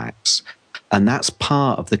 and the Macs. And that's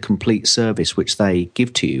part of the complete service which they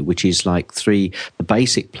give to you, which is like the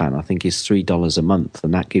basic plan, I think, is $3 a month,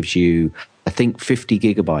 and that gives you, I think, 50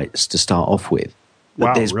 gigabytes to start off with.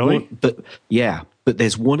 But wow, really? But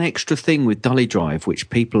there's one extra thing with Dolly Drive which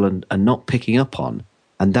people are not picking up on,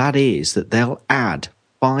 and that is that they'll add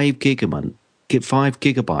 5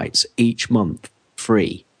 gigabytes each month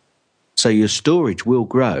free. So your storage will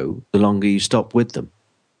grow the longer you stop with them.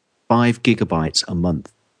 5 gigabytes a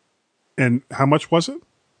month. And how much was it?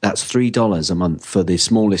 That's $3 a month for the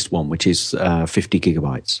smallest one, which is 50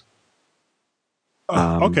 gigabytes.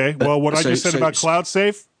 Okay. Well, what I just said about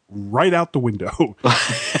CloudSafe, right out the window.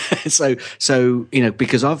 So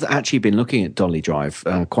because I've actually been looking at Dolly Drive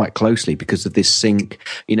quite closely because of this sync.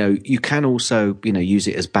 You can also use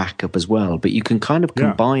it as backup as well, but you can kind of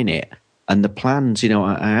combine it. And the plans,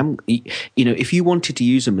 if you wanted to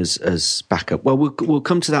use them as backup, well, we'll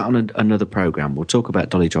come to that on another program. We'll talk about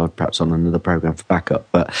Dolly Drive perhaps on another program for backup.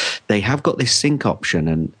 But they have got this sync option,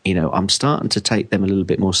 and I'm starting to take them a little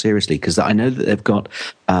bit more seriously because I know that they've got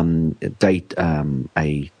a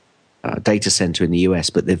data center in the US,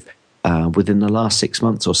 but they've within the last 6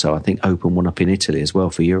 months or so, I think, opened one up in Italy as well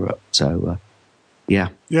for Europe. So, yeah.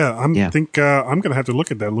 I think I'm going to have to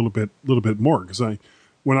look at that a little bit more because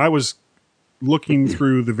when I was looking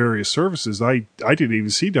through the various services, I didn't even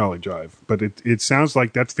see Dolly Drive, but it sounds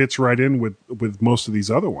like that fits right in with most of these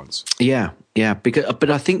other ones. Yeah, but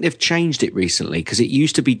I think they've changed it recently because it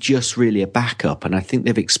used to be just really a backup, and I think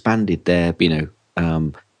they've expanded their their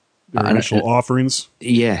initial offerings.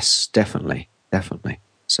 Yes, definitely.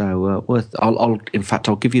 So I'll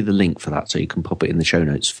give you the link for that so you can pop it in the show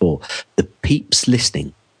notes for the peeps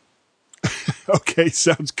listening. Okay,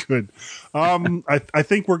 sounds good. I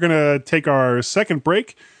think we're going to take our second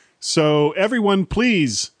break. So everyone,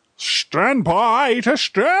 please stand by.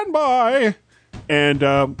 And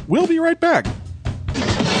we'll be right back.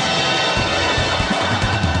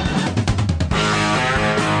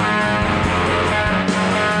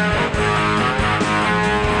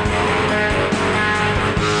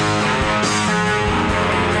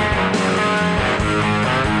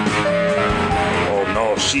 Oh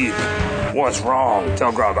no, sheep. What's wrong?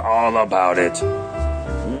 Tell Grog all about it.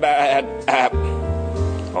 Bad app.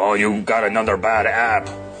 Oh, you got another bad app.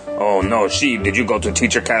 Oh no, Sheep, did you go to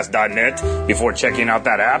teachercast.net before checking out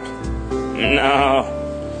that app? No.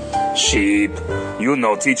 Sheep, you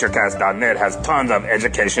know teachercast.net has tons of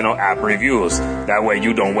educational app reviews. That way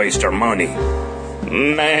you don't waste your money.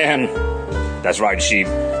 Man. That's right, Sheep.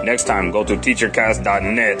 Next time, go to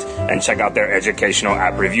teachercast.net and check out their educational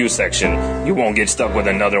app review section. You won't get stuck with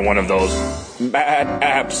another one of those bad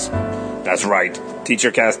apps. That's right.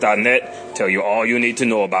 Teachercast.net tell you all you need to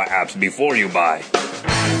know about apps before you buy.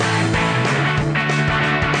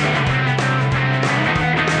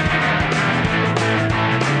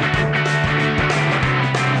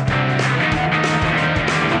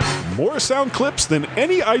 More sound clips than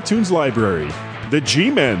any iTunes library. The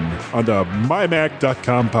G-Men on the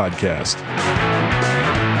MyMac.com podcast.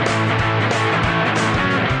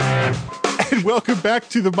 And welcome back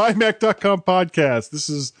to the MyMac.com podcast. This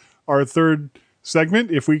is our third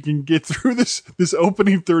segment. If we can get through this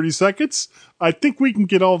opening 30 seconds, I think we can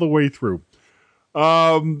get all the way through.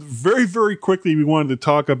 Very, very quickly, we wanted to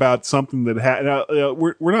talk about something that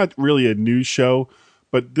we're not really a news show,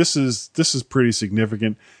 but this is pretty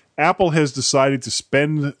significant. Apple has decided to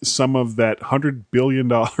spend some of that $100 billion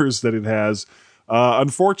that it has.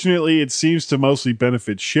 Unfortunately, it seems to mostly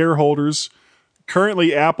benefit shareholders.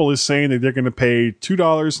 Currently, Apple is saying that they're going to pay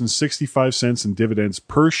 $2.65 in dividends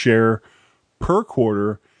per share per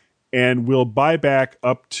quarter and will buy back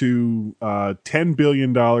up to $10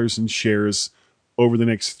 billion in shares over the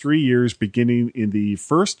next 3 years, beginning in the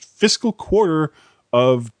first fiscal quarter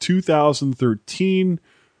of 2013.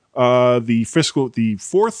 The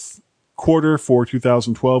fourth quarter for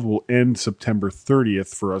 2012 will end September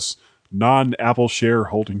 30th for us non-Apple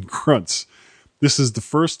shareholding grunts. This is the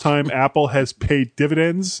first time Apple has paid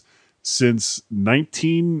dividends since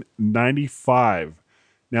 1995.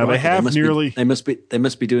 Now they have they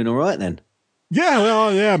must be doing all right then. Yeah,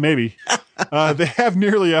 well, yeah, maybe. They have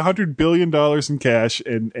nearly $100 billion in cash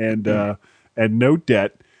and no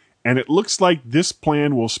debt. And it looks like this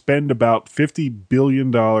plan will spend about $50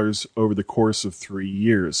 billion over the course of 3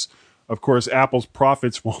 years. Of course, Apple's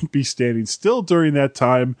profits won't be standing still during that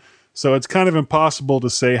time, so it's kind of impossible to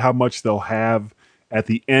say how much they'll have at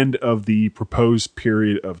the end of the proposed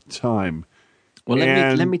period of time. Well,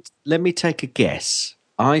 let me take a guess.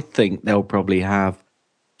 I think they'll probably have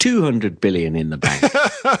 $200 billion in the bank.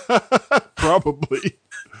 Probably.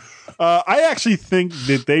 I actually think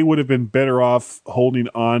that they would have been better off holding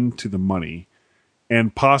on to the money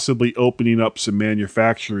and possibly opening up some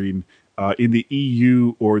manufacturing in the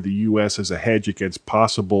EU or the US as a hedge against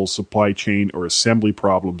possible supply chain or assembly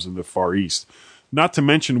problems in the Far East. Not to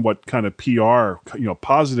mention what kind of PR,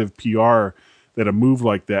 positive PR that a move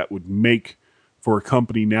like that would make for a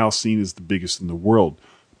company now seen as the biggest in the world.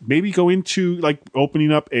 Maybe go into like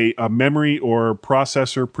opening up a memory or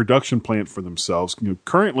processor production plant for themselves.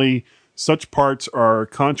 Currently, such parts are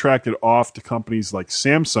contracted off to companies like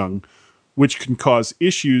Samsung, which can cause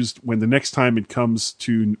issues when the next time it comes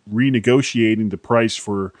to renegotiating the price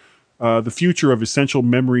for the future of essential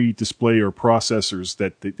memory, display, or processors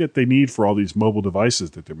that they need for all these mobile devices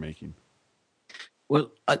that they're making. Well,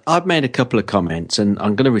 I've made a couple of comments, and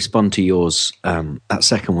I'm going to respond to yours, that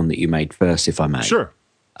second one that you made first, if I may. Sure.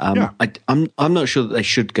 I'm not sure that they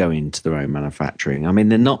should go into their own manufacturing. I mean,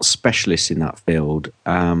 they're not specialists in that field.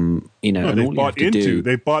 No, they bought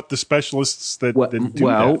they bought the specialists that do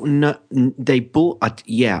that. No, they bought.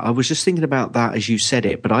 I was just thinking about that as you said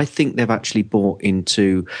it, but I think they've actually bought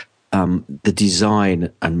into the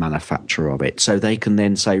design and manufacture of it, so they can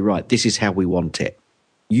then say, right, this is how we want it.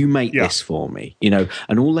 You make this for me,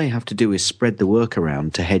 and all they have to do is spread the work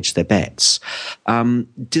around to hedge their bets.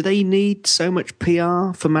 Do they need so much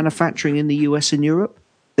PR for manufacturing in the US and Europe?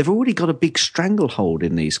 They've already got a big stranglehold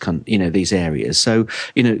in these, these areas. So,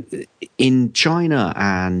 in China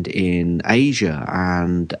and in Asia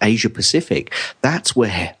and Asia Pacific, that's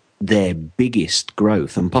where their biggest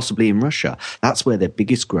growth, and possibly in Russia, that's where their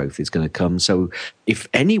biggest growth is going to come. So if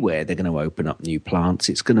anywhere they're going to open up new plants,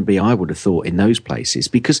 it's going to be, I would have thought, in those places,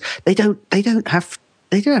 because they don't have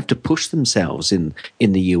to push themselves in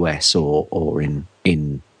the US or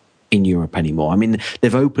in Europe anymore. I mean,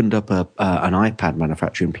 they've opened up an iPad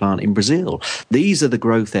manufacturing plant in Brazil. These are the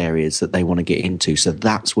growth areas that they want to get into. So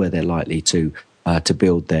that's where they're likely to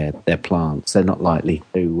build their plants. They're not likely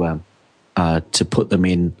to put them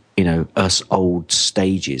in, us old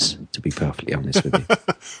stages, to be perfectly honest with you.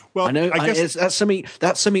 Well, I know I guess that's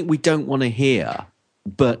something we don't want to hear,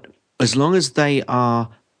 but as long as they are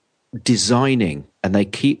designing and they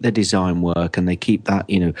keep their design work and they keep that,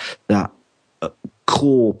 that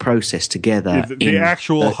core process together. The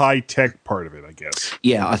actual high-tech part of it, I guess.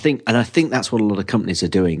 Yeah, I think that's what a lot of companies are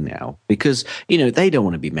doing now, because, they don't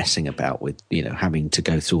want to be messing about with, having to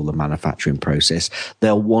go through all the manufacturing process.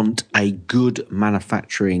 They'll want a good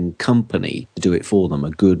manufacturing company to do it for them,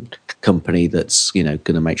 a good company that's, going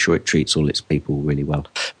to make sure it treats all its people really well.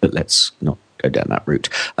 But let's not go down that route.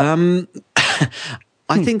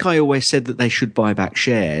 I think I always said that they should buy back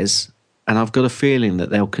shares, and I've got a feeling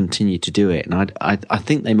that they'll continue to do it. And I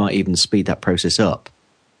think they might even speed that process up.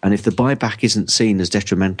 And if the buyback isn't seen as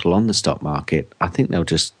detrimental on the stock market, I think they'll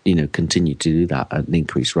just, continue to do that at an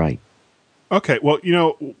increased rate. Okay. Well,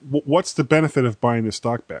 what's the benefit of buying the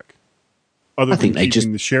stock back? Other than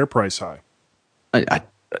keeping the share price high?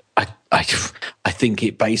 I think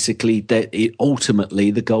it basically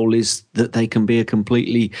ultimately the goal is that they can be a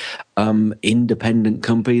completely independent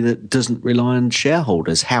company that doesn't rely on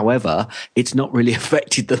shareholders. However, it's not really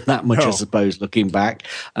affected them that much, I suppose, looking back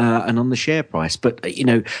and on the share price. But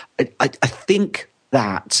I think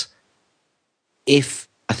that if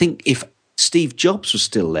Steve Jobs was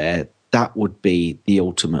still there, that would be the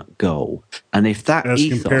ultimate goal. And if that as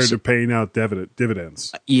compared to paying out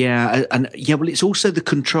dividends. Yeah, well, it's also the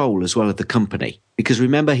control as well of the company, because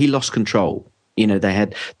remember, he lost control. They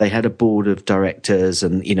had a board of directors,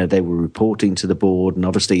 and they were reporting to the board, and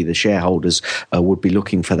obviously the shareholders would be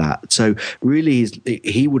looking for that. So really,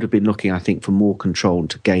 he would have been looking, I think, for more control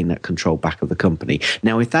to gain that control back of the company.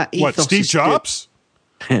 Now, if that ethos Steve Jobs?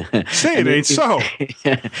 Say it ain't so.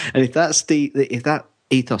 And if that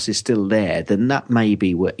ethos is still there, then that may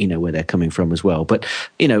be where they're coming from as well. But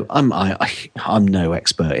I'm no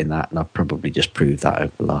expert in that, and I've probably just proved that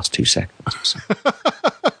over the last 2 seconds. So.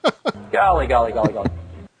 Golly.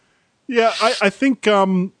 Yeah, I think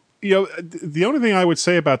the only thing I would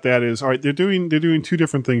say about that is, all right, they're doing two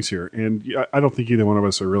different things here, and I don't think either one of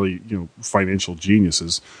us are really financial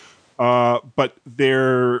geniuses. But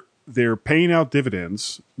they're paying out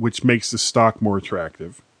dividends, which makes the stock more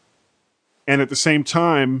attractive. And at the same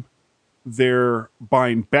time, they're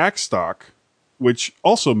buying back stock, which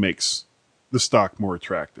also makes the stock more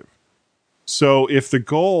attractive. So if the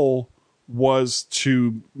goal was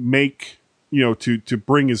to make, to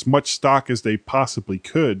bring as much stock as they possibly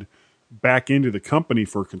could back into the company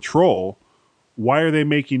for control, why are they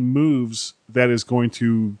making moves that is going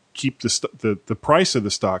to keep the price of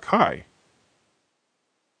the stock high?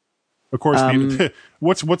 Of course,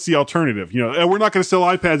 what's the alternative? We're not going to sell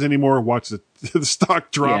iPads anymore. Watch the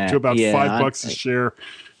stock drop to about $5 a share.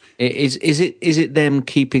 Is it them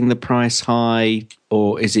keeping the price high,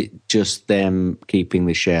 or is it just them keeping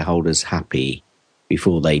the shareholders happy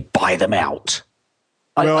before they buy them out?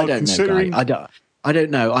 I don't know, Guy. I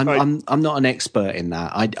don't know. I'm not an expert in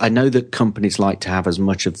that. I know that companies like to have as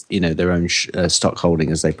much of their own stock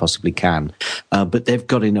holding as they possibly can, but they've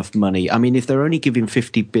got enough money. I mean, if they're only giving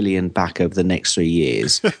 $50 billion back over the next 3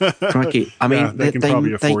 years, crikey! I mean, they can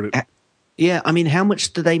probably afford it. Yeah, I mean, how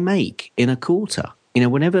much do they make in a quarter?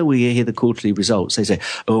 Whenever we hear the quarterly results, they say,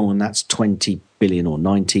 "Oh, and that's 20 billion or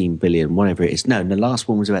 19 billion, whatever it is." No, the last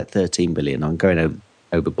one was about 13 billion. I'm going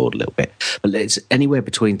overboard a little bit, but it's anywhere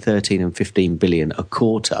between 13 and 15 billion a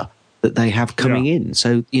quarter that they have coming in.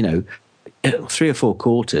 So 3 or 4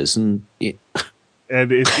 quarters, and it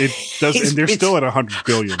does, and they're still at 100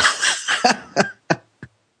 billion.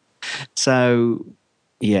 So,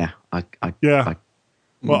 well,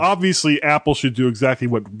 obviously, Apple should do exactly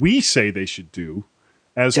what we say they should do,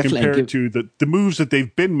 as compared to the moves that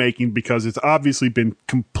they've been making, because it's obviously been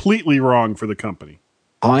completely wrong for the company.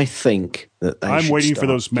 I think that I'm waiting for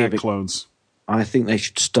those Mac clones. I think they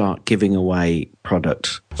should start giving away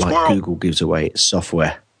product like Google gives away its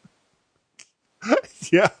software.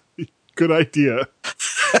 Yeah, good idea.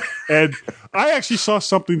 And I actually saw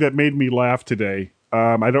something that made me laugh today.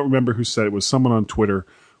 I don't remember who said it. It was someone on Twitter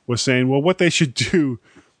was saying, well, what they should do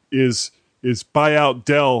is buy out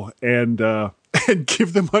Dell and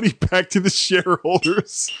give the money back to the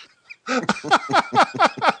shareholders.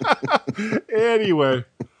 Anyway,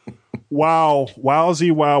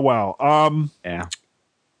 wowsy, wow.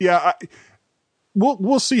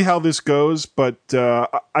 We'll see how this goes, but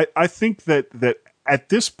I think that at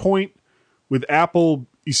this point, with Apple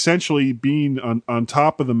essentially being on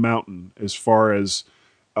top of the mountain as far as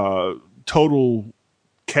total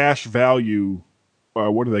cash value,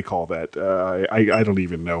 what do they call that? I don't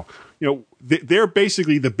even know. They're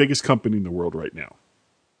basically the biggest company in the world right now.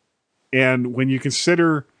 And when you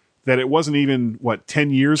consider that it wasn't even, 10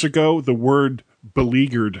 years ago, the word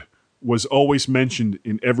beleaguered was always mentioned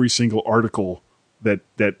in every single article that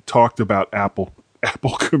talked about Apple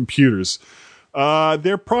computers.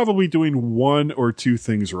 They're probably doing one or two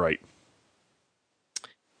things right.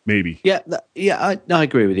 Maybe. I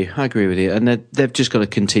agree with you. And they've just got to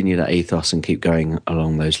continue that ethos and keep going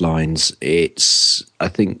along those lines. I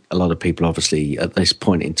think a lot of people, obviously, at this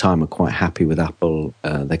point in time, are quite happy with Apple.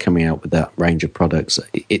 They're coming out with that range of products.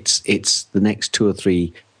 It's the next 2 or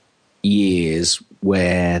 3 years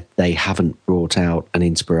where they haven't brought out an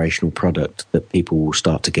inspirational product that people will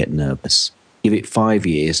start to get nervous. Give it 5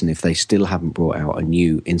 years, and if they still haven't brought out a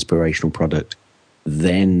new inspirational product,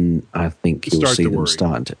 then I think you'll see them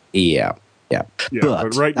starting to. Yeah.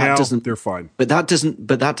 But right now they're fine. But that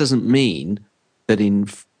doesn't mean that in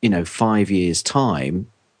 5 years' time,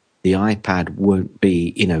 the iPad won't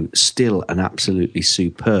be still an absolutely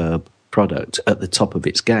superb product at the top of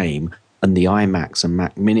its game, and the iMacs and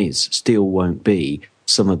Mac Minis still won't be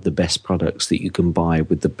some of the best products that you can buy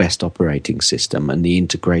with the best operating system, and the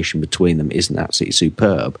integration between them isn't absolutely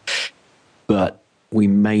superb. But we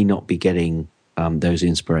may not be getting those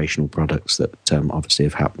inspirational products that obviously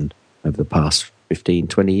have happened over the past 15,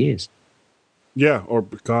 20 years. Yeah, or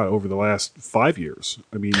over the last 5 years.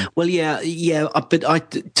 I mean, well, yeah.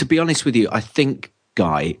 But to be honest with you, I think,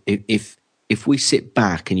 Guy, if we sit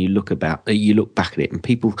back and you look back at it, and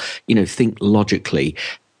people, think logically,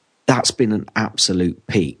 that's been an absolute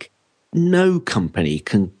peak. No company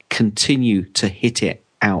can continue to hit it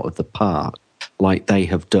out of the park like they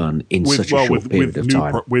have done in such a short period of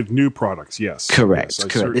time. With new products, yes. Correct.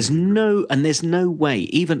 Yes, There's no way,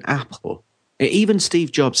 even Apple, even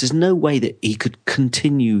Steve Jobs, there's no way that he could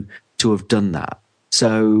continue to have done that.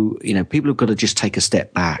 So, people have got to just take a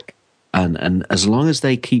step back. And as long as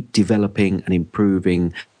they keep developing and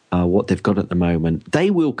improving what they've got at the moment, they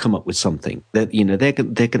will come up with something. That they're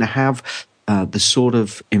going to have the sort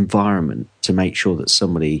of environment to make sure that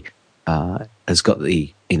somebody has got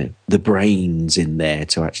the brains in there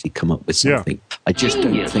to actually come up with something. Yeah. I just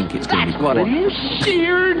don't think it's going to be. That's what it is,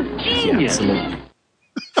 sheer genius. Yeah, absolutely.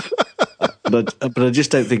 but I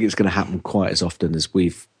just don't think it's going to happen quite as often as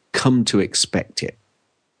we've come to expect it.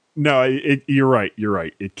 No, you're right. You're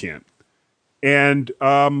right. It can't. And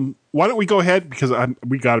why don't we go ahead, because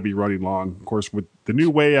we got to be running long. Of course, with the new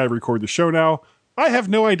way I record the show now, I have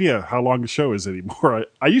no idea how long the show is anymore.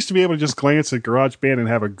 I used to be able to just glance at GarageBand and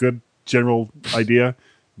have a good general idea.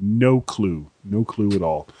 No clue at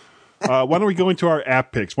all. Why don't we go into our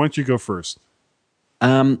app picks? Why don't you go first?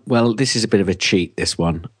 Well, this is a bit of a cheat, this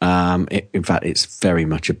one. In fact, it's very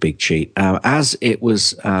much a big cheat. As it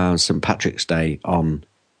was St. Patrick's Day on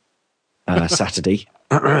Saturday,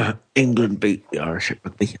 England beat the Irish at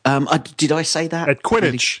rugby. Did I say that? At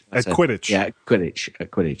Quidditch. Really? At Quidditch. Yeah,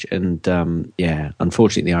 at Quidditch. And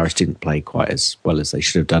unfortunately, the Irish didn't play quite as well as they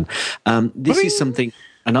should have done. This is something...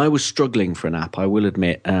 And I was struggling for an app, I will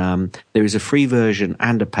admit. There is a free version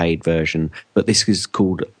and a paid version, but this is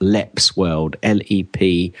called Leps World,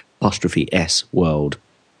 LEP''S World.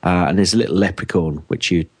 And there's a little leprechaun,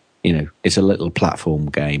 which it's a little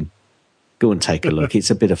platform game. Go and take a look.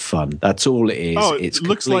 It's a bit of fun. That's all it is. Oh, it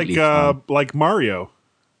looks like Mario.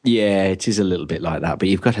 Yeah, it is a little bit like that, but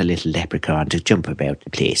you've got a little leprechaun to jump about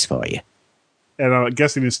the place for you. And I'm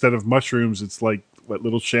guessing instead of mushrooms, it's like, what,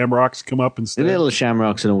 little shamrocks come up instead? Little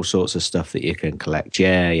shamrocks and all sorts of stuff that you can collect.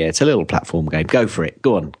 Yeah, it's a little platform game. Go for it.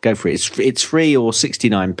 Go on, go for it. It's free or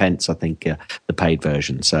 69 pence, I think, the paid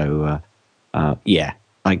version. So, I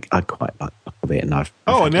quite like it. And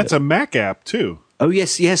and that's a Mac app too. Oh,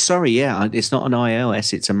 yes, sorry, yeah. It's not an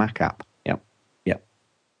iOS, it's a Mac app. Yep.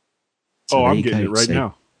 So I'm getting it right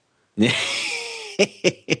now.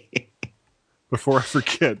 Before I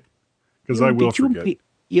forget, because I will forget.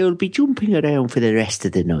 You'll be jumping around for the rest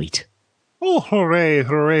of the night. Oh,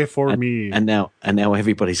 hooray for me. And now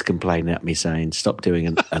everybody's complaining at me saying, stop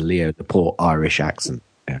doing a Leo, the poor Irish accent.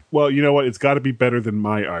 Yeah. Well, you know what? It's got to be better than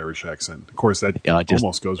my Irish accent. Of course, that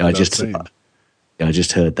almost goes without saying. I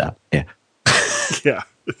just heard that, yeah. Yeah,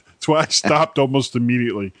 that's why I stopped almost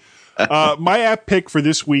immediately. My app pick for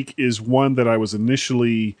this week is one that I was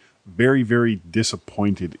initially very, very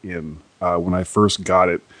disappointed in when I first got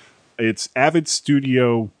it. It's Avid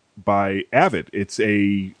Studio by Avid. It's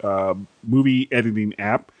a movie editing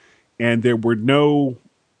app, and there were no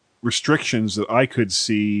restrictions that I could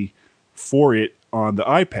see for it on the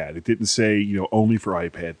iPad. It didn't say, only for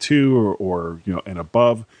iPad 2 or and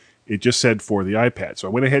above. It just said for the iPad. So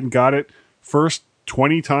I went ahead and got it. First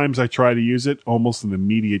 20 times I tried to use it, almost an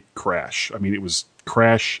immediate crash. I mean, it was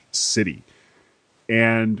Crash City.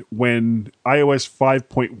 And when iOS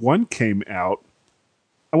 5.1 came out,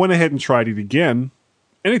 I went ahead and tried it again,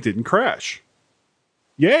 and it didn't crash.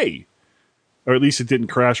 Yay! Or at least it didn't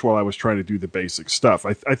crash while I was trying to do the basic stuff.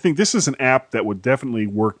 I think this is an app that would definitely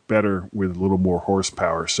work better with a little more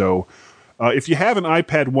horsepower. So if you have an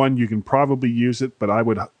iPad 1, you can probably use it, but I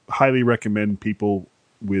would highly recommend people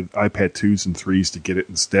with iPad 2s and 3s to get it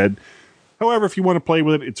instead. However, if you want to play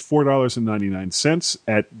with it, it's $4.99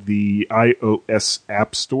 at the iOS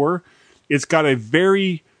App Store. It's got a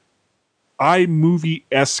very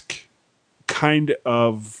iMovie-esque kind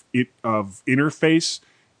of interface.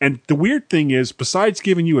 And the weird thing is, besides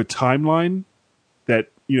giving you a timeline that,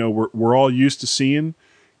 we're all used to seeing,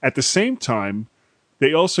 at the same time,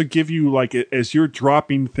 they also give you, like, as you're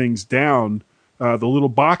dropping things down, the little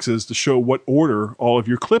boxes to show what order all of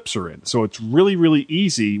your clips are in. So it's really, really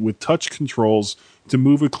easy with touch controls to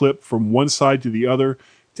move a clip from one side to the other,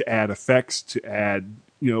 to add effects, to add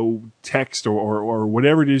text or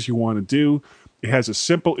whatever it is you want to do. It has a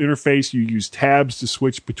simple interface. You use tabs to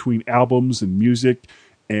switch between albums and music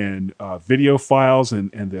and video files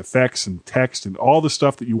and the effects and text and all the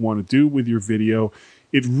stuff that you want to do with your video.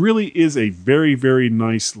 It really is a very, very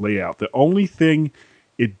nice layout. The only thing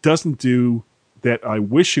it doesn't do that I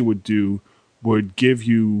wish it would do would give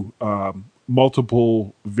you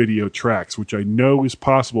multiple video tracks, which I know is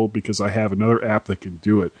possible because I have another app that can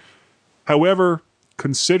do it. However,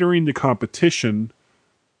 considering the competition,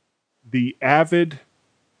 the Avid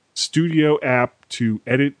Studio app to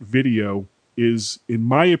edit video is, in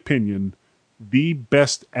my opinion, the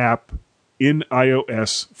best app in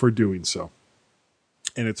iOS for doing so.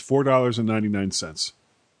 And it's $4.99.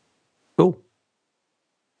 Cool.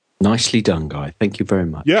 Nicely done, Guy. Thank you very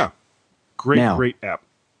much. Yeah. Great app.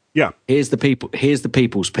 Yeah. Here's the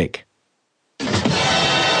people's pick.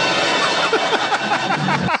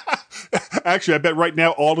 Actually, I bet right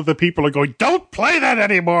now all of the people are going, don't play that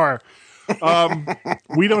anymore.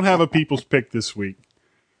 We don't have a people's pick this week,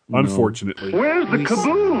 unfortunately. Where's the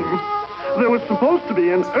kaboom? There was supposed to be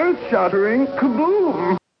an earth-shattering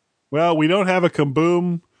kaboom. Well, we don't have a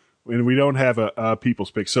kaboom. And we don't have a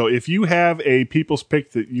People's Pick. So if you have a People's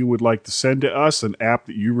Pick that you would like to send to us, an app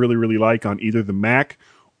that you really, really like on either the Mac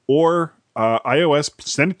or iOS,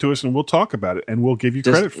 send it to us and we'll talk about it and we'll give you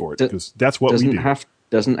credit for it because that's what we do.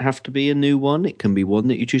 Doesn't have to be a new one. It can be one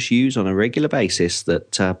that you just use on a regular basis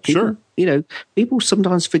that people, people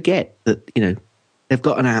sometimes forget that, they've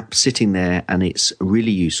got an app sitting there and it's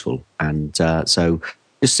really useful. And so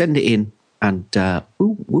just send it in and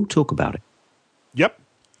we'll talk about it. Yep.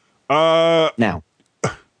 Now,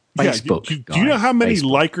 Facebook. Do you know how many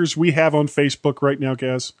likers we have on Facebook right now,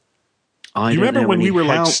 Gaz? Do you remember when we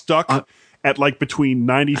were stuck at between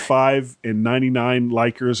 95 and 99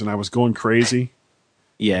 likers and I was going crazy?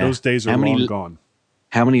 Yeah. Those days are long gone.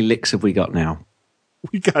 How many licks have we got now?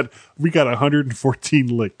 We got 114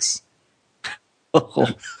 licks. Oh.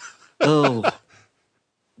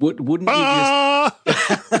 Wouldn't you just...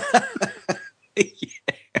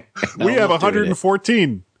 We have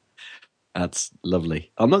 114. That's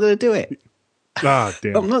lovely. I'm not going to do it. Ah,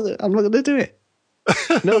 damn. I'm not going to do it.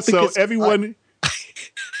 No, so everyone...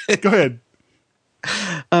 Go ahead.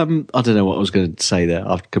 I don't know what I was going to say there.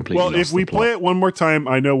 I've completely lost if we play it one more time,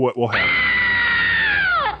 I know what will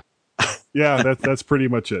happen. Yeah, that's pretty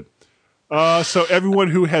much it. So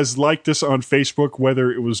everyone who has liked us on Facebook,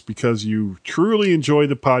 whether it was because you truly enjoy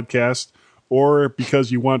the podcast or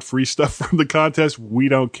because you want free stuff from the contest, we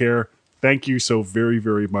don't care. Thank you so very,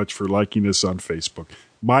 very much for liking us on Facebook.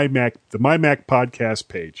 The My Mac podcast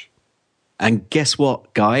page. And guess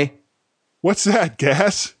what, Guy? What's that,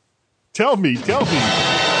 Gas? Tell me. Tell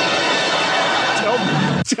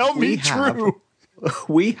me true.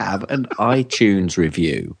 We have an iTunes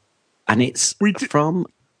review, and it's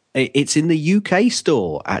it's in the UK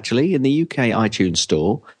store, actually, in the UK iTunes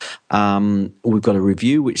store. We've got a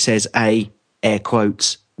review which says air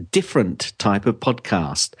quotes, different type of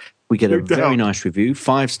podcast. We get a very nice review,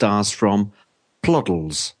 5 stars from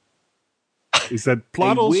Ploddles. Is that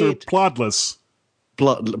Ploddles or Plodless?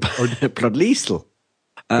 Plodlisl.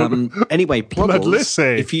 Anyway,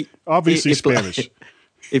 Ploddles. Obviously Spanish.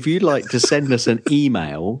 If you'd like to send us an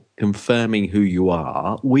email confirming who you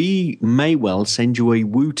are, we may well send you a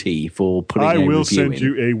wooty for putting a review in. I will send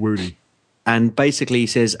you a wooty. And basically he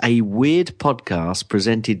says, a weird podcast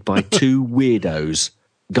presented by two weirdos,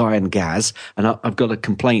 Guy and Gaz. And I've got a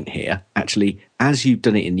complaint here. Actually, as you've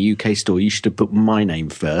done it in the UK store, you should have put my name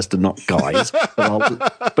first and not Guy's.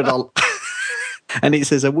 but I'll and it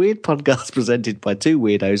says, a weird podcast presented by two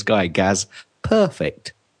weirdos, Guy and Gaz.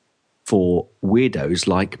 Perfect for weirdos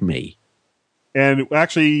like me. And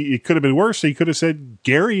actually, it could have been worse. He could have said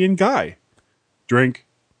Gary and Guy. Drink.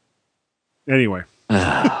 Anyway.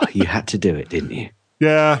 You had to do it, didn't you?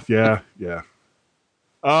 Yeah.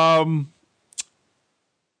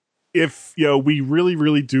 If we really,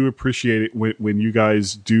 really do appreciate it when you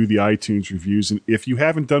guys do the iTunes reviews, and if you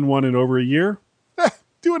haven't done one in over a year,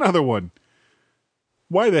 do another one.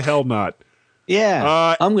 Why the hell not?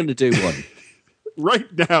 Yeah, I'm going to do one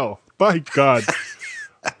right now. By God!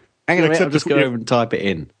 Hang on a minute, I'll just go over and type it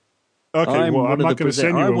in. Okay, I'm not going to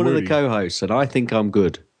send you. I'm one of the co-hosts, and I think I'm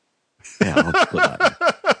good. Yeah, I'll just put that in.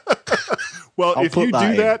 Well, if you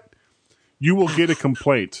do that, you will get a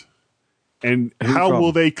complaint. And how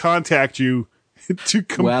will they contact you to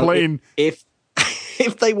complain? Well,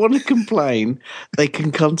 if they want to complain, they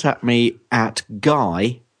can contact me at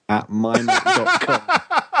guy@mymac.com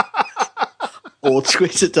or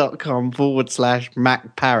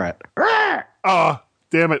twitter.com/MacParrot.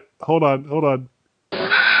 Damn it. Hold on.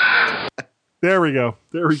 There we go.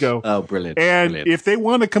 Oh, brilliant. And if they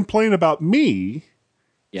want to complain about me,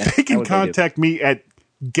 they can contact me at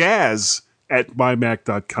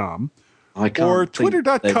gaz@mymac.com. Or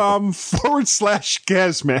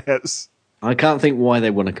twitter.com/Gazmaz. I can't think why they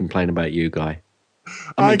want to complain about you, Guy.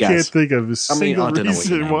 I can't think of a single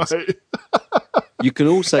reason why. You can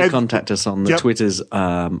also contact us on the Twitters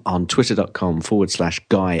on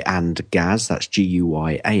twitter.com/Guy and Gaz. That's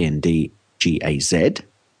GUYANDGAZ.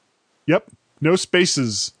 Yep. No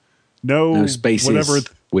spaces. No spaces. Whatever.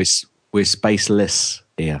 We're spaceless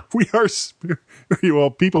here. We are.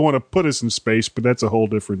 Well, people want to put us in space, but that's a whole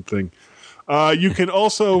different thing. You can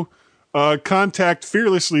also contact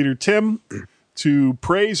Fearless Leader Tim to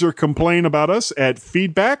praise or complain about us at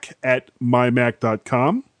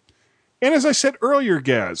feedback@mymac.com. And as I said earlier,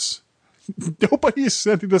 Gaz, nobody is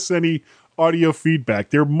sending us any audio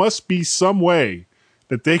feedback. There must be some way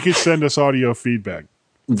that they can send us audio feedback.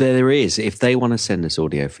 There is. If they want to send us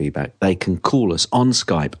audio feedback, they can call us on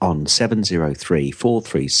Skype on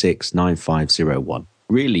 703-436-9501.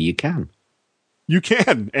 Really, you can. You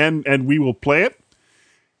can, and we will play it.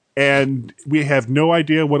 And we have no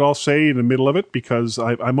idea what I'll say in the middle of it because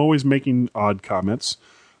I'm always making odd comments.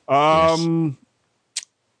 Yes.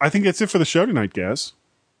 I think that's it for the show tonight, Gaz.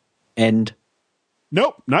 End.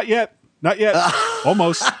 Nope, not yet. Not yet.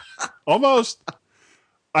 Almost. Almost.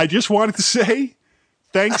 I just wanted to say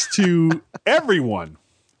thanks to everyone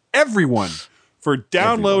for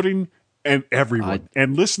downloading and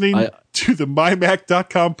listening to the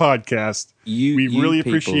MyMac.com podcast. We really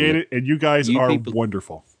appreciate it, and you guys are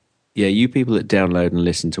wonderful. Yeah, you people that download and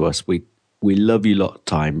listen to us, we love you lot of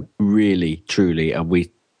time, really, truly, and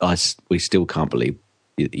we still can't believe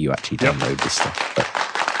that you actually download this stuff. But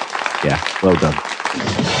yeah, well done.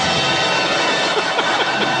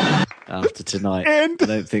 After tonight, I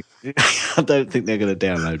don't think they're going to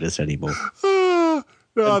download us anymore.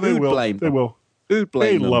 No, they will. They will. Who'd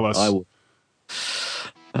blame them? They love us. I will.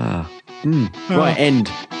 Right, end.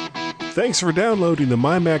 Thanks for downloading the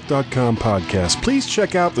MyMac.com podcast. Please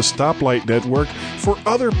check out the Stoplight Network for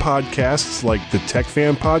other podcasts like the Tech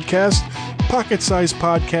Fan Podcast, Pocket Size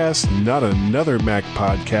Podcast, Not Another Mac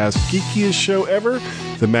Podcast, Geekiest Show Ever,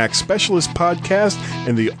 the Mac Specialist Podcast,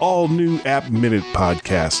 and the all-new App Minute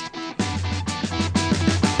Podcast.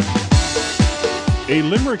 A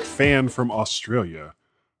Limerick fan from Australia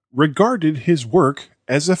regarded his work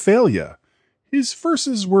as a failure. His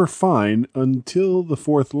verses were fine until the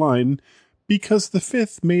fourth line, because the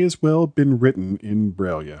fifth may as well have been written in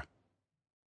Braille.